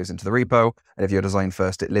and then it goes into the repo. And if you're design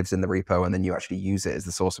first, it lives in the repo and then you actually use it as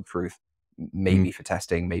the source of truth, maybe for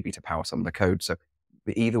testing, maybe to power some of the code. So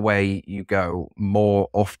either way you go, more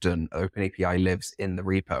often OpenAPI lives in the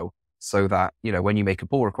repo so that, when you make a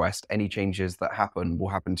pull request, any changes that happen will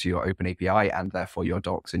happen to your OpenAPI and therefore your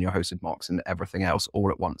docs and your hosted mocks and everything else all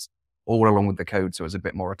at once, all along with the code. So it's a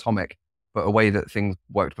bit more atomic. But a way that things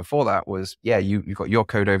worked before that was, you've got your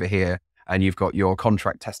code over here and you've got your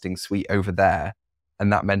contract testing suite over there.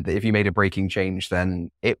 And that meant that if you made a breaking change, then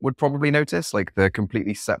it would probably notice, like the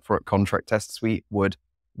completely separate contract test suite would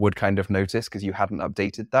kind of notice because you hadn't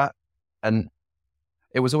updated that. And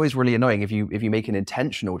it was always really annoying if you make an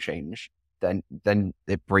intentional change, then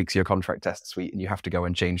it breaks your contract test suite and you have to go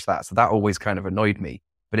and change that. So that always kind of annoyed me.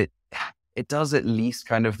 But it does at least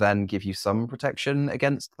kind of then give you some protection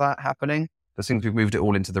against that happening. As soon as we've moved it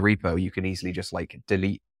all into the repo, you can easily just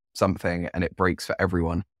delete something and it breaks for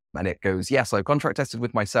everyone. And it goes, yes, I've contract tested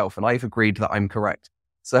with myself and I've agreed that I'm correct.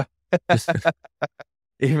 So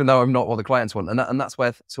even though I'm not what the clients want. And that's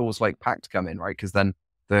where tools like Pact come in, right? Because then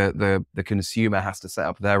the consumer has to set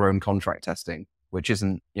up their own contract testing, which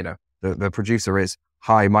isn't, the producer is,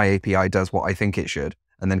 hi, my API does what I think it should.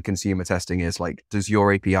 And then consumer testing is like, does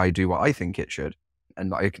your API do what I think it should?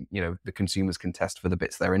 And the consumers can test for the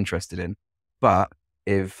bits they're interested in. But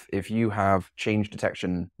if you have change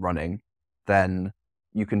detection running, then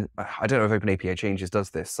you can, I don't know if OpenAPI Changes does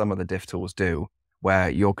this, some of the diff tools do, where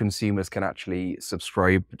your consumers can actually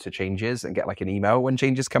subscribe to changes and get an email when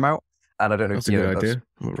changes come out. And I don't know if that's idea.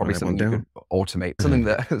 Probably something you could automate,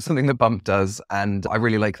 something that Bump does. And I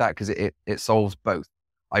really like that because it solves both.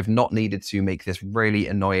 I've not needed to make this really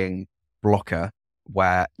annoying blocker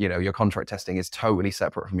where, your contract testing is totally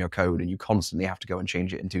separate from your code and you constantly have to go and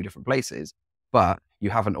change it in 2 different places. But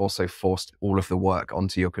you haven't also forced all of the work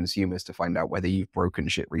onto your consumers to find out whether you've broken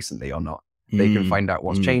shit recently or not. They can find out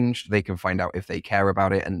what's changed. They can find out if they care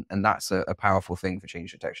about it. And that's a powerful thing for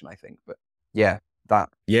change detection, I think. But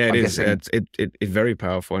it is. It's very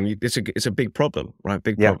powerful, and it's a big problem, right?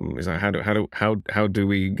 Big problem is how do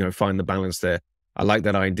we find the balance there? I like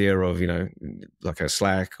that idea of, like a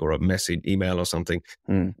Slack or a message email or something.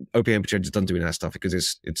 OpenAPI just doesn't do that stuff because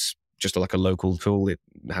it's just like a local tool. It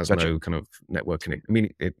has no kind of network connect. I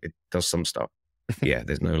mean, it does some stuff. Yeah,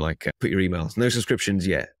 there's no like put your emails, no subscriptions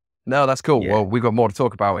yet. No, that's cool. Yeah. Well, we've got more to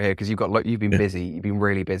talk about here because you've been busy. You've been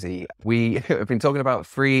really busy. We have been talking about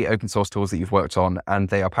 3 open source tools that you've worked on, and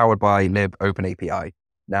they are powered by libopenAPI.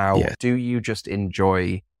 Now, do you just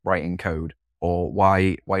enjoy writing code, or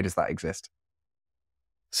why does that exist?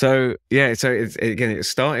 So it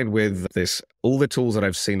started with this. All the tools that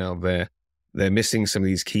I've seen out there, they're missing some of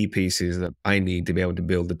these key pieces that I need to be able to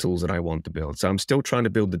build the tools that I want to build. So I'm still trying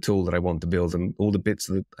to build the tool that I want to build, and all the bits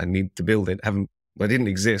that I need to build it they didn't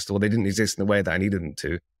exist, or they didn't exist in the way that I needed them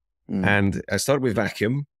to. And I started with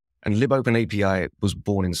Vacuum, and libopenAPI was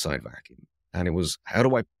born inside Vacuum. And it was, how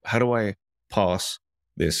do I parse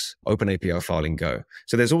this OpenAPI file in Go?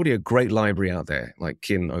 So there's already a great library out there, like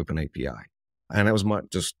Kin OpenAPI. And that was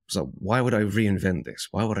why would I reinvent this?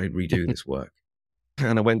 Why would I redo this work?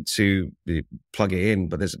 And I went to plug it in,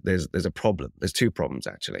 but there's a problem. There's 2 problems,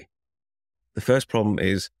 actually. The first problem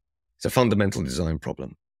is it's a fundamental design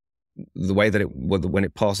problem. The way that when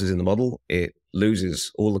it passes in the model, it loses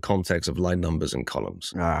all the context of line numbers and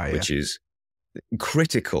columns, which is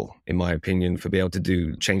critical, in my opinion, for being able to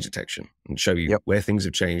do change detection and show you where things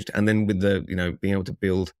have changed. And then with the, being able to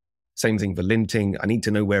build, same thing for linting, I need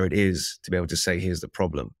to know where it is to be able to say, here's the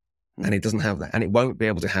problem. And it doesn't have that. And it won't be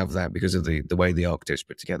able to have that because of the way the architecture is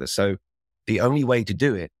put together. So the only way to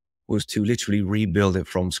do it was to literally rebuild it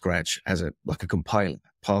from scratch as like a compiler,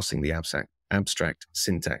 passing the abstract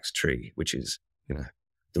syntax tree, which is,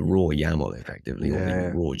 the raw YAML effectively, or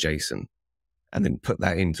the raw JSON, and then put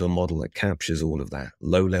that into a model that captures all of that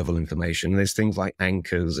low-level information. And there's things like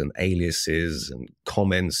anchors and aliases and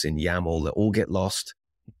comments in YAML that all get lost.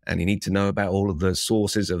 And you need to know about all of the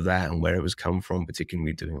sources of that and where it was come from,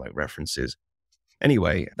 particularly doing like references.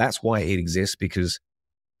 Anyway, that's why it exists, because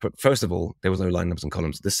first of all, there was no line numbers and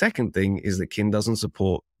columns. The second thing is that Kin doesn't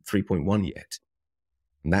support 3.1 yet.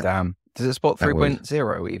 And Damn. Does it support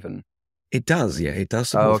 3.0 even? It does, yeah. It does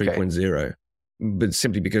support 3.0, but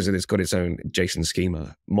simply because it's got its own JSON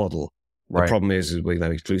schema model. Right. The problem is with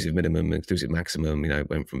exclusive minimum, exclusive maximum, it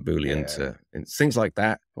went from Boolean to things like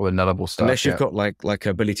that. Or the nullable stuff. Unless you've got like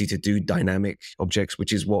ability to do dynamic objects,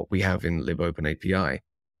 which is what we have in libopenAPI,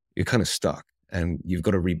 you're kind of stuck and you've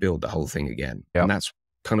got to rebuild the whole thing again. Yep. And that's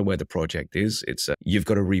kind of where the project is. It's you've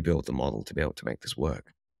got to rebuild the model to be able to make this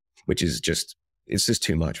work, which is it's just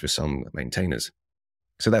too much for some maintainers.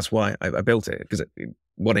 So that's why I built it, because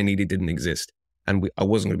what I needed didn't exist. And I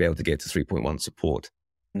wasn't going to be able to get to 3.1 support.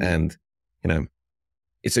 And,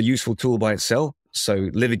 it's a useful tool by itself. So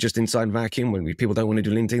live it just inside Vacuum. When people don't want to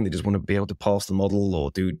do linting, they just want to be able to parse the model or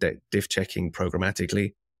do diff checking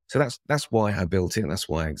programmatically. So that's why I built it. And that's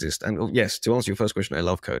why I exist. And yes, to answer your first question, I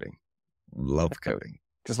love coding. Love coding.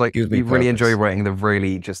 Just like you really enjoy writing the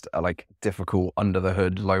really just difficult under the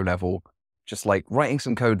hood, low level, just like writing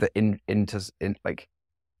some code that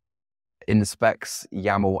inspects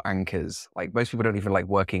YAML anchors. Like most people don't even like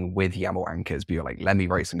working with YAML anchors, but you're like, let me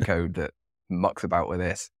write some code that mucks about with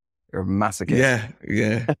this. You're a masochist.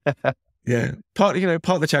 Yeah. Part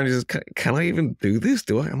of the challenge is, can I even do this?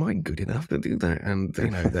 Am I good enough to do that? And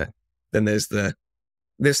then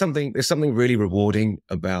there's something really rewarding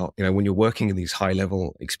about, when you're working in these high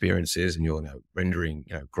level experiences and you're rendering,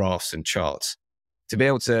 graphs and charts, to be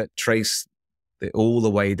able to trace all the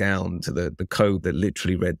way down to the code that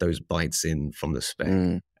literally read those bytes in from the spec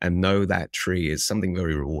and know that tree is something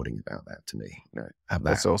very rewarding about that to me. Have that,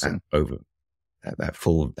 that's awesome. That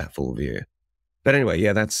full view. But anyway,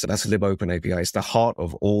 that's libopenAPI. It's the heart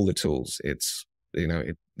of all the tools. It's,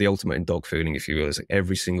 the ultimate in dog fooding, if you will. It's like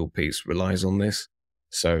every single piece relies on this.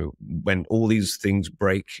 So when all these things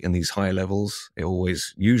break in these high levels, it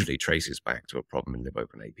always usually traces back to a problem in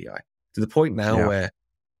libopenAPI, to the point now where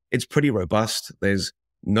it's pretty robust. There's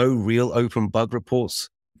no real open bug reports.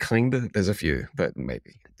 Kinda. There's a few, but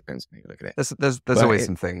maybe. It depends on how you look at it. There's always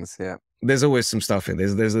some things, yeah. There's always some stuff in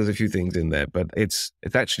there. There's a few things in there, but it's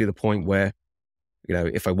actually the point where,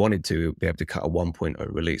 if I wanted to be able to cut a 1.0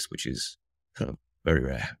 release, which is kind of very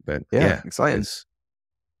rare. But exciting.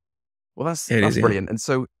 Well, that's brilliant. And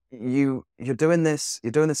so you're doing this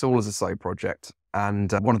all as a side project.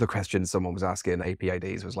 And one of the questions someone was asking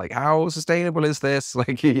APIDs was like, how sustainable is this?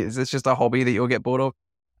 Like, is this just a hobby that you'll get bored of?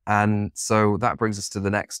 And so that brings us to the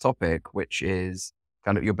next topic, which is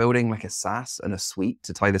kind of you're building like a SaaS and a suite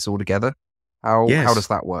to tie this all together. How does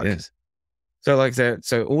that work? Yes.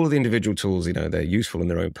 So all of the individual tools, they're useful in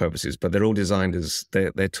their own purposes, but they're all designed as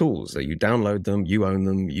they're tools that you download them, you own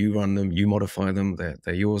them, you run them, you modify them.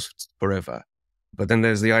 They're yours forever. But then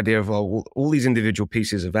there's the idea of, well, all these individual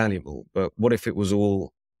pieces are valuable, but what if it was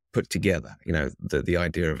all put together? The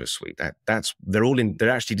idea of a suite, they're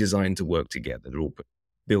actually designed to work together. They're all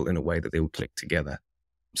built in a way that they all click together.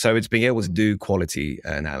 So it's being able to do quality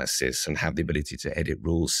analysis and have the ability to edit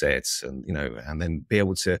rule sets and then be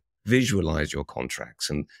able to visualize your contracts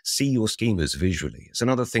and see your schemas visually. It's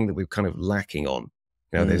another thing that we're kind of lacking on.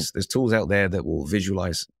 There's tools out there that will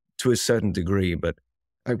visualize to a certain degree, but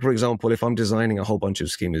for example, if I'm designing a whole bunch of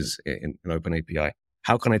schemas in an open API,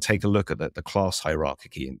 how can I take a look at the class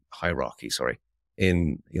hierarchy,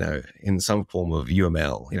 in some form of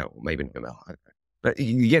UML, maybe in UML. But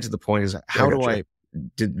you get to the point is, how do I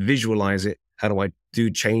visualize it? How do I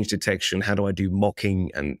do change detection? How do I do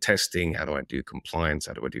mocking and testing? How do I do compliance?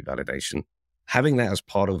 How do I do validation? Having that as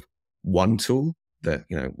part of one tool that,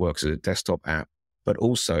 works as a desktop app, but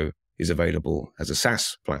also is available as a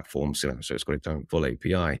SaaS platform. So it's got its own full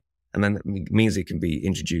API. And then it means it can be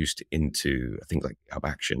introduced into things like GitHub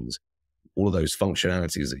Actions. All of those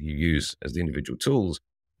functionalities that you use as the individual tools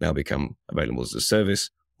now become available as a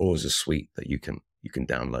service or as a suite that you can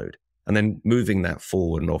download. And then moving that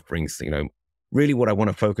forward and offering, really what I want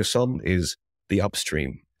to focus on is the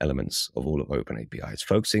upstream elements of all of Open APIs,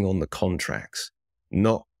 focusing on the contracts,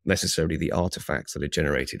 not necessarily the artifacts that are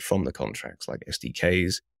generated from the contracts, like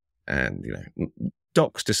SDKs and,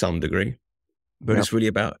 docs to some degree. But It's really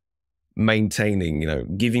about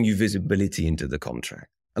maintaining, giving you visibility into the contract.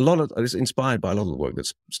 It's inspired by a lot of the work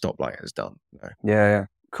that Stoplight has done. Yeah.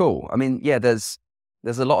 Cool. I mean,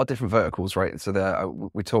 there's a lot of different verticals, right? So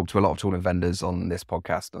we talk to a lot of tooling vendors on this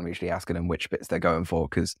podcast, and I'm usually asking them which bits they're going for,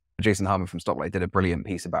 because Jason Harmon from Stoplight did a brilliant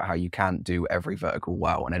piece about how you can't do every vertical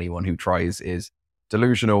well, and anyone who tries is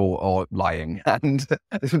delusional or lying. And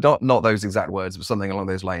not those exact words, but something along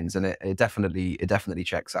those lines. And it definitely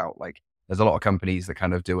checks out. Like, there's a lot of companies that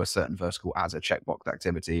kind of do a certain vertical as a checkbox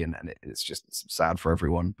activity, and it's just sad for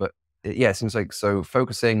everyone. But it seems like, so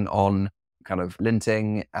focusing on kind of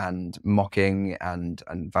linting and mocking and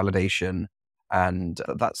validation, and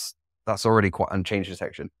that's already quite, and change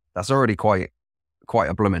detection, that's already quite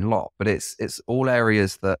a blooming lot. But it's all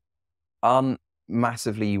areas that aren't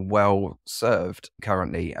massively well served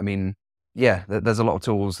currently. I mean, there's a lot of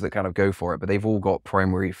tools that kind of go for it, but they've all got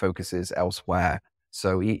primary focuses elsewhere.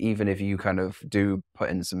 So even if you kind of do put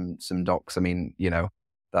in some docs, I mean,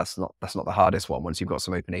 that's not the hardest one. Once you've got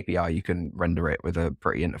some open API, you can render it with a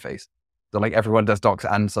pretty interface. So like, everyone does docs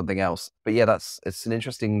and something else. But it's an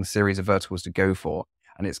interesting series of verticals to go for.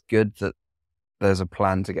 And it's good that there's a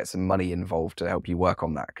plan to get some money involved to help you work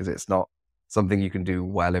on that, because it's not something you can do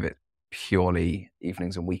well if it's purely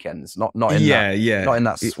evenings and weekends. Not in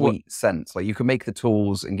that sweet sense. Like, you can make the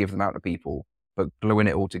tools and give them out to people, but gluing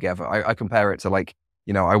it all together. I compare it to, like,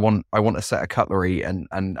 I want a set of cutlery and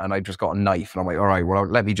I just got a knife, and I'm like, all right, well,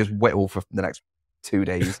 let me just whittle for the next 2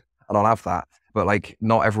 days and I'll have that. But like,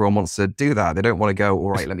 not everyone wants to do that. They don't want to go,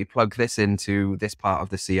 all right, let me plug this into this part of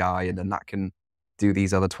the CI, and then that can do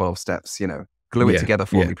these other 12 steps, glue it together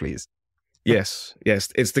for me, please. Yes.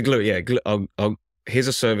 It's the glue. Yeah. Here's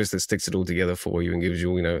a service that sticks it all together for you and gives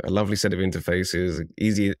you, a lovely set of interfaces,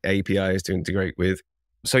 easy APIs to integrate with.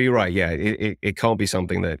 So you're right. Yeah. It can't be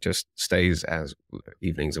something that just stays as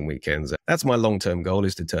evenings and weekends. That's my long-term goal,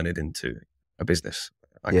 is to turn it into a business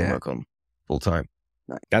I can work on full time.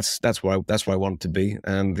 Nice. That's where I want it to be.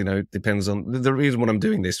 And, it depends on the reason why I'm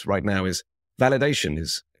doing this right now is validation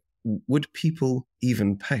is, would people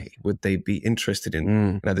even pay? Would they be interested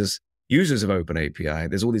in, there's users of Open API,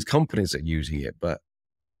 there's all these companies that are using it, but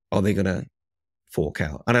are they going to fork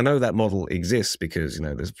out? And I know that model exists because,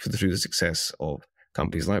 there's through the success of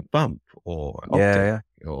companies like Bump or Optic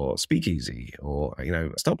or Speakeasy or,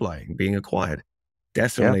 Stoplight being acquired.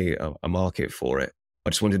 Definitely a market for it. I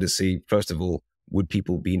just wanted to see, first of all, would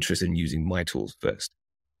people be interested in using my tools first?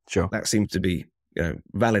 Sure. That seems to be,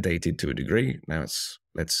 validated to a degree. Now let's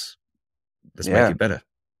make it better.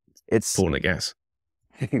 It's pulling the gas.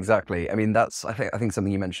 Exactly. I mean, I think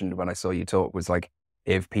something you mentioned when I saw you talk was like,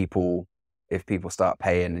 if people start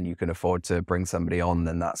paying and you can afford to bring somebody on,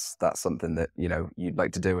 then that's something that, you'd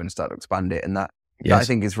like to do and start to expand it. And that I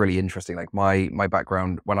think is really interesting. Like, my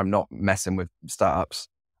background, when I'm not messing with startups,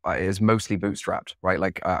 is mostly bootstrapped, right?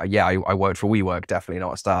 Like, I worked for WeWork, definitely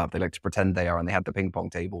not a startup. They like to pretend they are, and they had the ping pong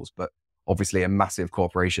tables, but obviously a massive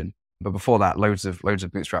corporation. But before that, loads of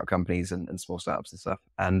bootstrap companies and small startups and stuff.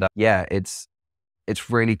 And it's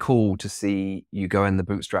really cool to see you go in the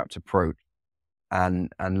bootstrapped approach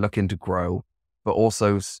and looking to grow, but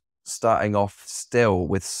also starting off still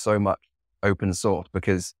with so much open source,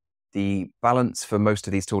 because the balance for most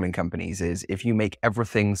of these tooling companies is if you make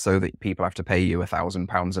everything so that people have to pay you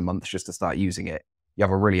 £1,000 a month just to start using it, you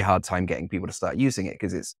have a really hard time getting people to start using it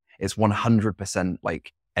because it's 100%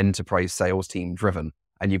 like enterprise sales team driven.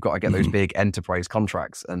 And you've got to get those big enterprise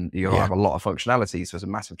contracts and you'll have a lot of functionality. So it's a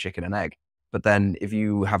massive chicken and egg. But then if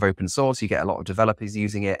you have open source, you get a lot of developers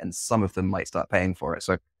using it and some of them might start paying for it.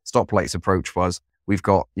 So Stoplight's approach was, we've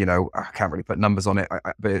got, I can't really put numbers on it,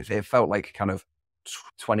 but it felt like kind of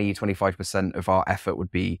 20-25% of our effort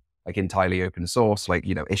would be like entirely open source, like,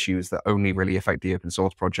 issues that only really affect the open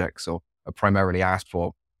source projects or are primarily asked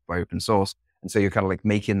for by open source. And so you're kind of like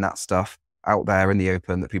making that stuff out there in the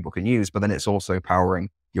open that people can use, but then it's also powering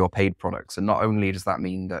your paid products. And not only does that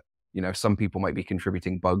mean that, some people might be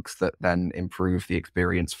contributing bugs that then improve the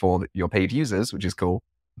experience for your paid users, which is cool,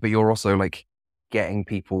 but you're also like getting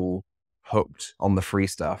people hooked on the free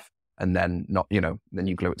stuff and then then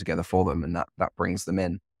you glue it together for them and that brings them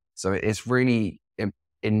in. So it's really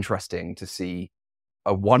interesting to see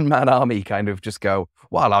a one-man army kind of just go,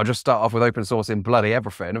 well, I'll just start off with open source in bloody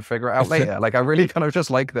everything and figure it out later. Like I really kind of just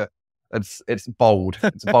like that. It's bold.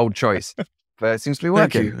 It's a bold choice, but it seems to be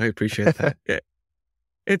working. Thank you. I appreciate that. Yeah.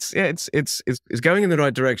 It's going in the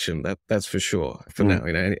right direction. That's for sure. For now,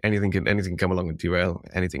 anything can come along and derail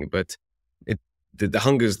anything, but the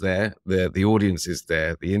hunger's there, the audience is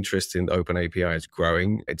there, the interest in open API is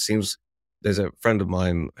growing. It seems there's a friend of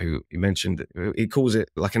mine who he mentioned, he calls it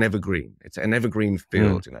like an evergreen. It's an evergreen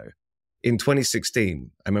field, In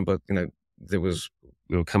 2016, I remember, we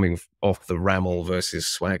were coming off the Ramel versus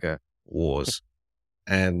Swagger wars.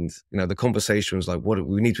 And, the conversation was like,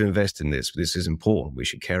 we need to invest in this. This is important. We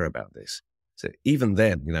should care about this. So even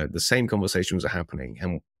then, the same conversations are happening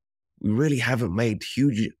and we really haven't made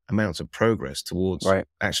huge amounts of progress towards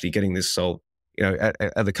actually getting this solved.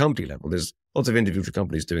 At the company level, there's lots of individual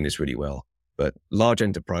companies doing this really well, but large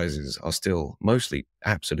enterprises are still mostly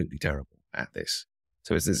absolutely terrible at this.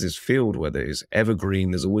 So it's this field where there's evergreen,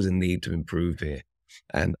 there's always a need to improve here.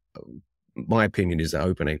 And my opinion is that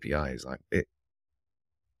open API is like it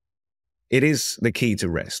is the key to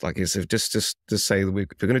REST. Like it's just to say that if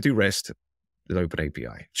we're going to do REST, with open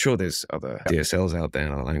API. Sure, there's other DSLs out there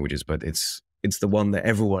in other languages, but it's the one that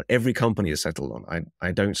every company has settled on.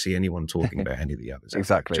 I don't see anyone talking about any of the others.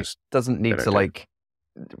 Exactly. Just doesn't need to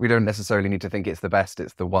we don't necessarily need to think it's the best.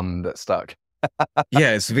 It's the one that stuck.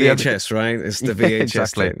 Yeah, it's VHS, right? It's the VHS.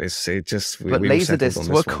 Exactly. But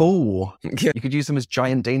Laserdiscs were cool. Yeah. You could use them as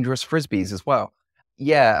giant dangerous frisbees as well.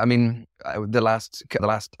 Yeah, I mean, the last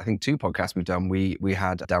I think 2 podcasts we've done, we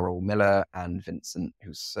had Daryl Miller and Vincent,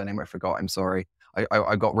 whose surname I forgot. I'm sorry.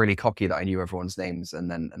 I got really cocky that I knew everyone's names and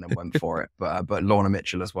then went for it. But Lorna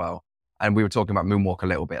Mitchell as well. And we were talking about Moonwalk a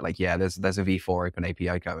little bit. Like, yeah, there's a V4 open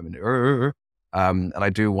API coming. And I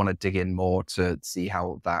do want to dig in more to see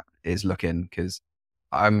how that is looking because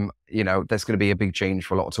there's going to be a big change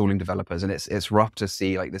for a lot of tooling developers, and it's rough to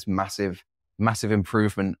see like this massive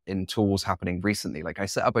improvement in tools happening recently. Like I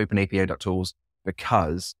set up OpenAPI.tools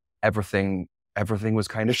because everything was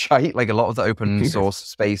kind of shite. Like a lot of the open source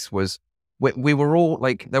space was, we were all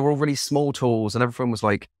like, they were all really small tools and everyone was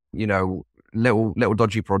like, little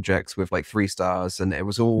dodgy projects with like 3 stars. And it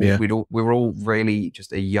was all, we were all really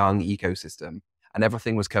just a young ecosystem and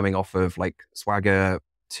everything was coming off of like Swagger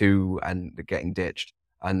 2 and getting ditched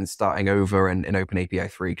and starting over in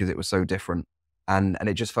OpenAPI 3 because it was so different. And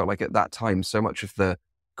it just felt like at that time, so much of the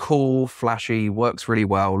cool, flashy, works really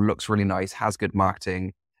well, looks really nice, has good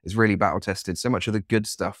marketing, is really battle tested. So much of the good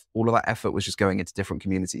stuff, all of that effort was just going into different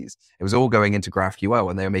communities. It was all going into GraphQL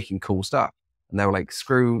and they were making cool stuff. And they were like,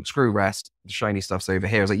 screw REST, the shiny stuff's over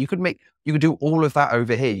here. I was like, you could do all of that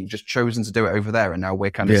over here. You've just chosen to do it over there. And now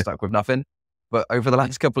we're kind of stuck with nothing. But over the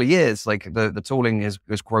last couple of years, like the tooling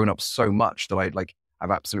has grown up so much that I have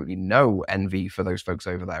absolutely no envy for those folks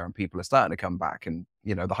over there, and people are starting to come back, and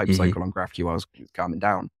the hype cycle on GraphQL is calming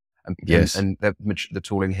down, and the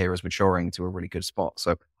tooling here is maturing to a really good spot.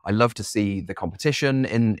 So I love to see the competition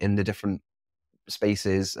in the different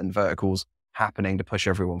spaces and verticals happening to push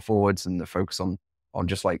everyone forwards, and the focus on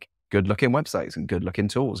just like good looking websites and good looking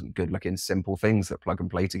tools and good looking simple things that plug and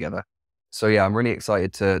play together. So yeah, I'm really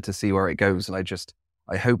excited to see where it goes, and I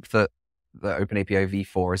hope that the OpenAPI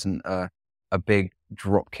v4 isn't a big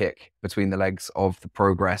drop kick between the legs of the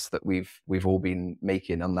progress that we've all been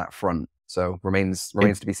making on that front. So remains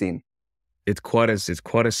to be seen. It's quite a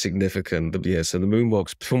significant, So the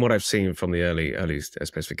Moonwalks, from what I've seen from the early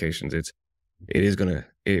specifications, it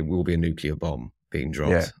will be a nuclear bomb being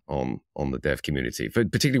dropped on the dev community,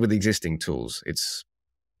 particularly with the existing tools.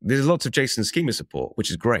 There's lots of JSON schema support, which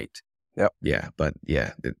is great. It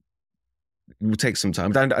will take some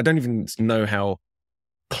time. I don't even know how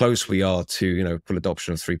close we are to, you know, full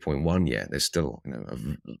adoption of 3.1 yet. There's still, you know, a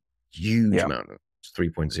huge amount of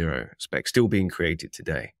 3.0 specs still being created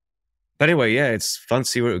today. But anyway, yeah, it's fun to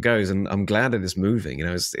see where it goes, and I'm glad that it's moving. You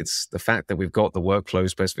know, it's the fact that we've got the workflow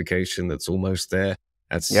specification that's almost there.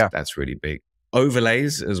 That's really big.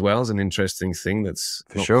 Overlays as well is an interesting thing that's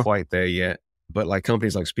not quite there yet. But like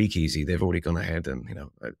companies like Speakeasy, they've already gone ahead and, you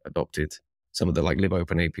know, adopted some of the like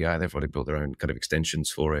libopen API. They've already built their own kind of extensions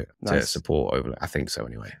for it to support overlay. I think so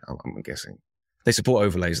anyway. I'm guessing they support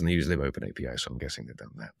overlays and they use libopen API, so I'm guessing they've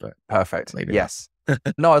done that. But perfect. Maybe yes.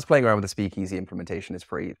 No, I was playing around with the Speakeasy implementation. It's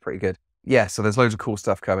pretty good. Yeah, so there's loads of cool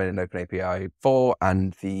stuff coming in OpenAPI 4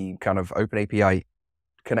 and the kind of OpenAPI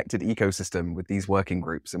connected ecosystem with these working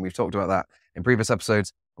groups. And we've talked about that in previous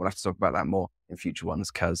episodes. We'll have to talk about that more in future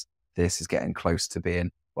ones because this is getting close to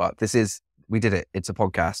being, well, we did it. It's a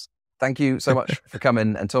podcast. Thank you so much for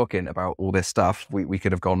coming and talking about all this stuff. We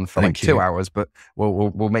could have gone for 2 hours, but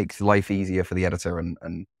we'll make life easier for the editor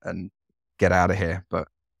and get out of here. But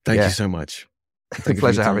thank you so much.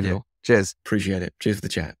 Pleasure having you. Cheers. Appreciate it. Cheers for the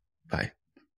chat. Bye.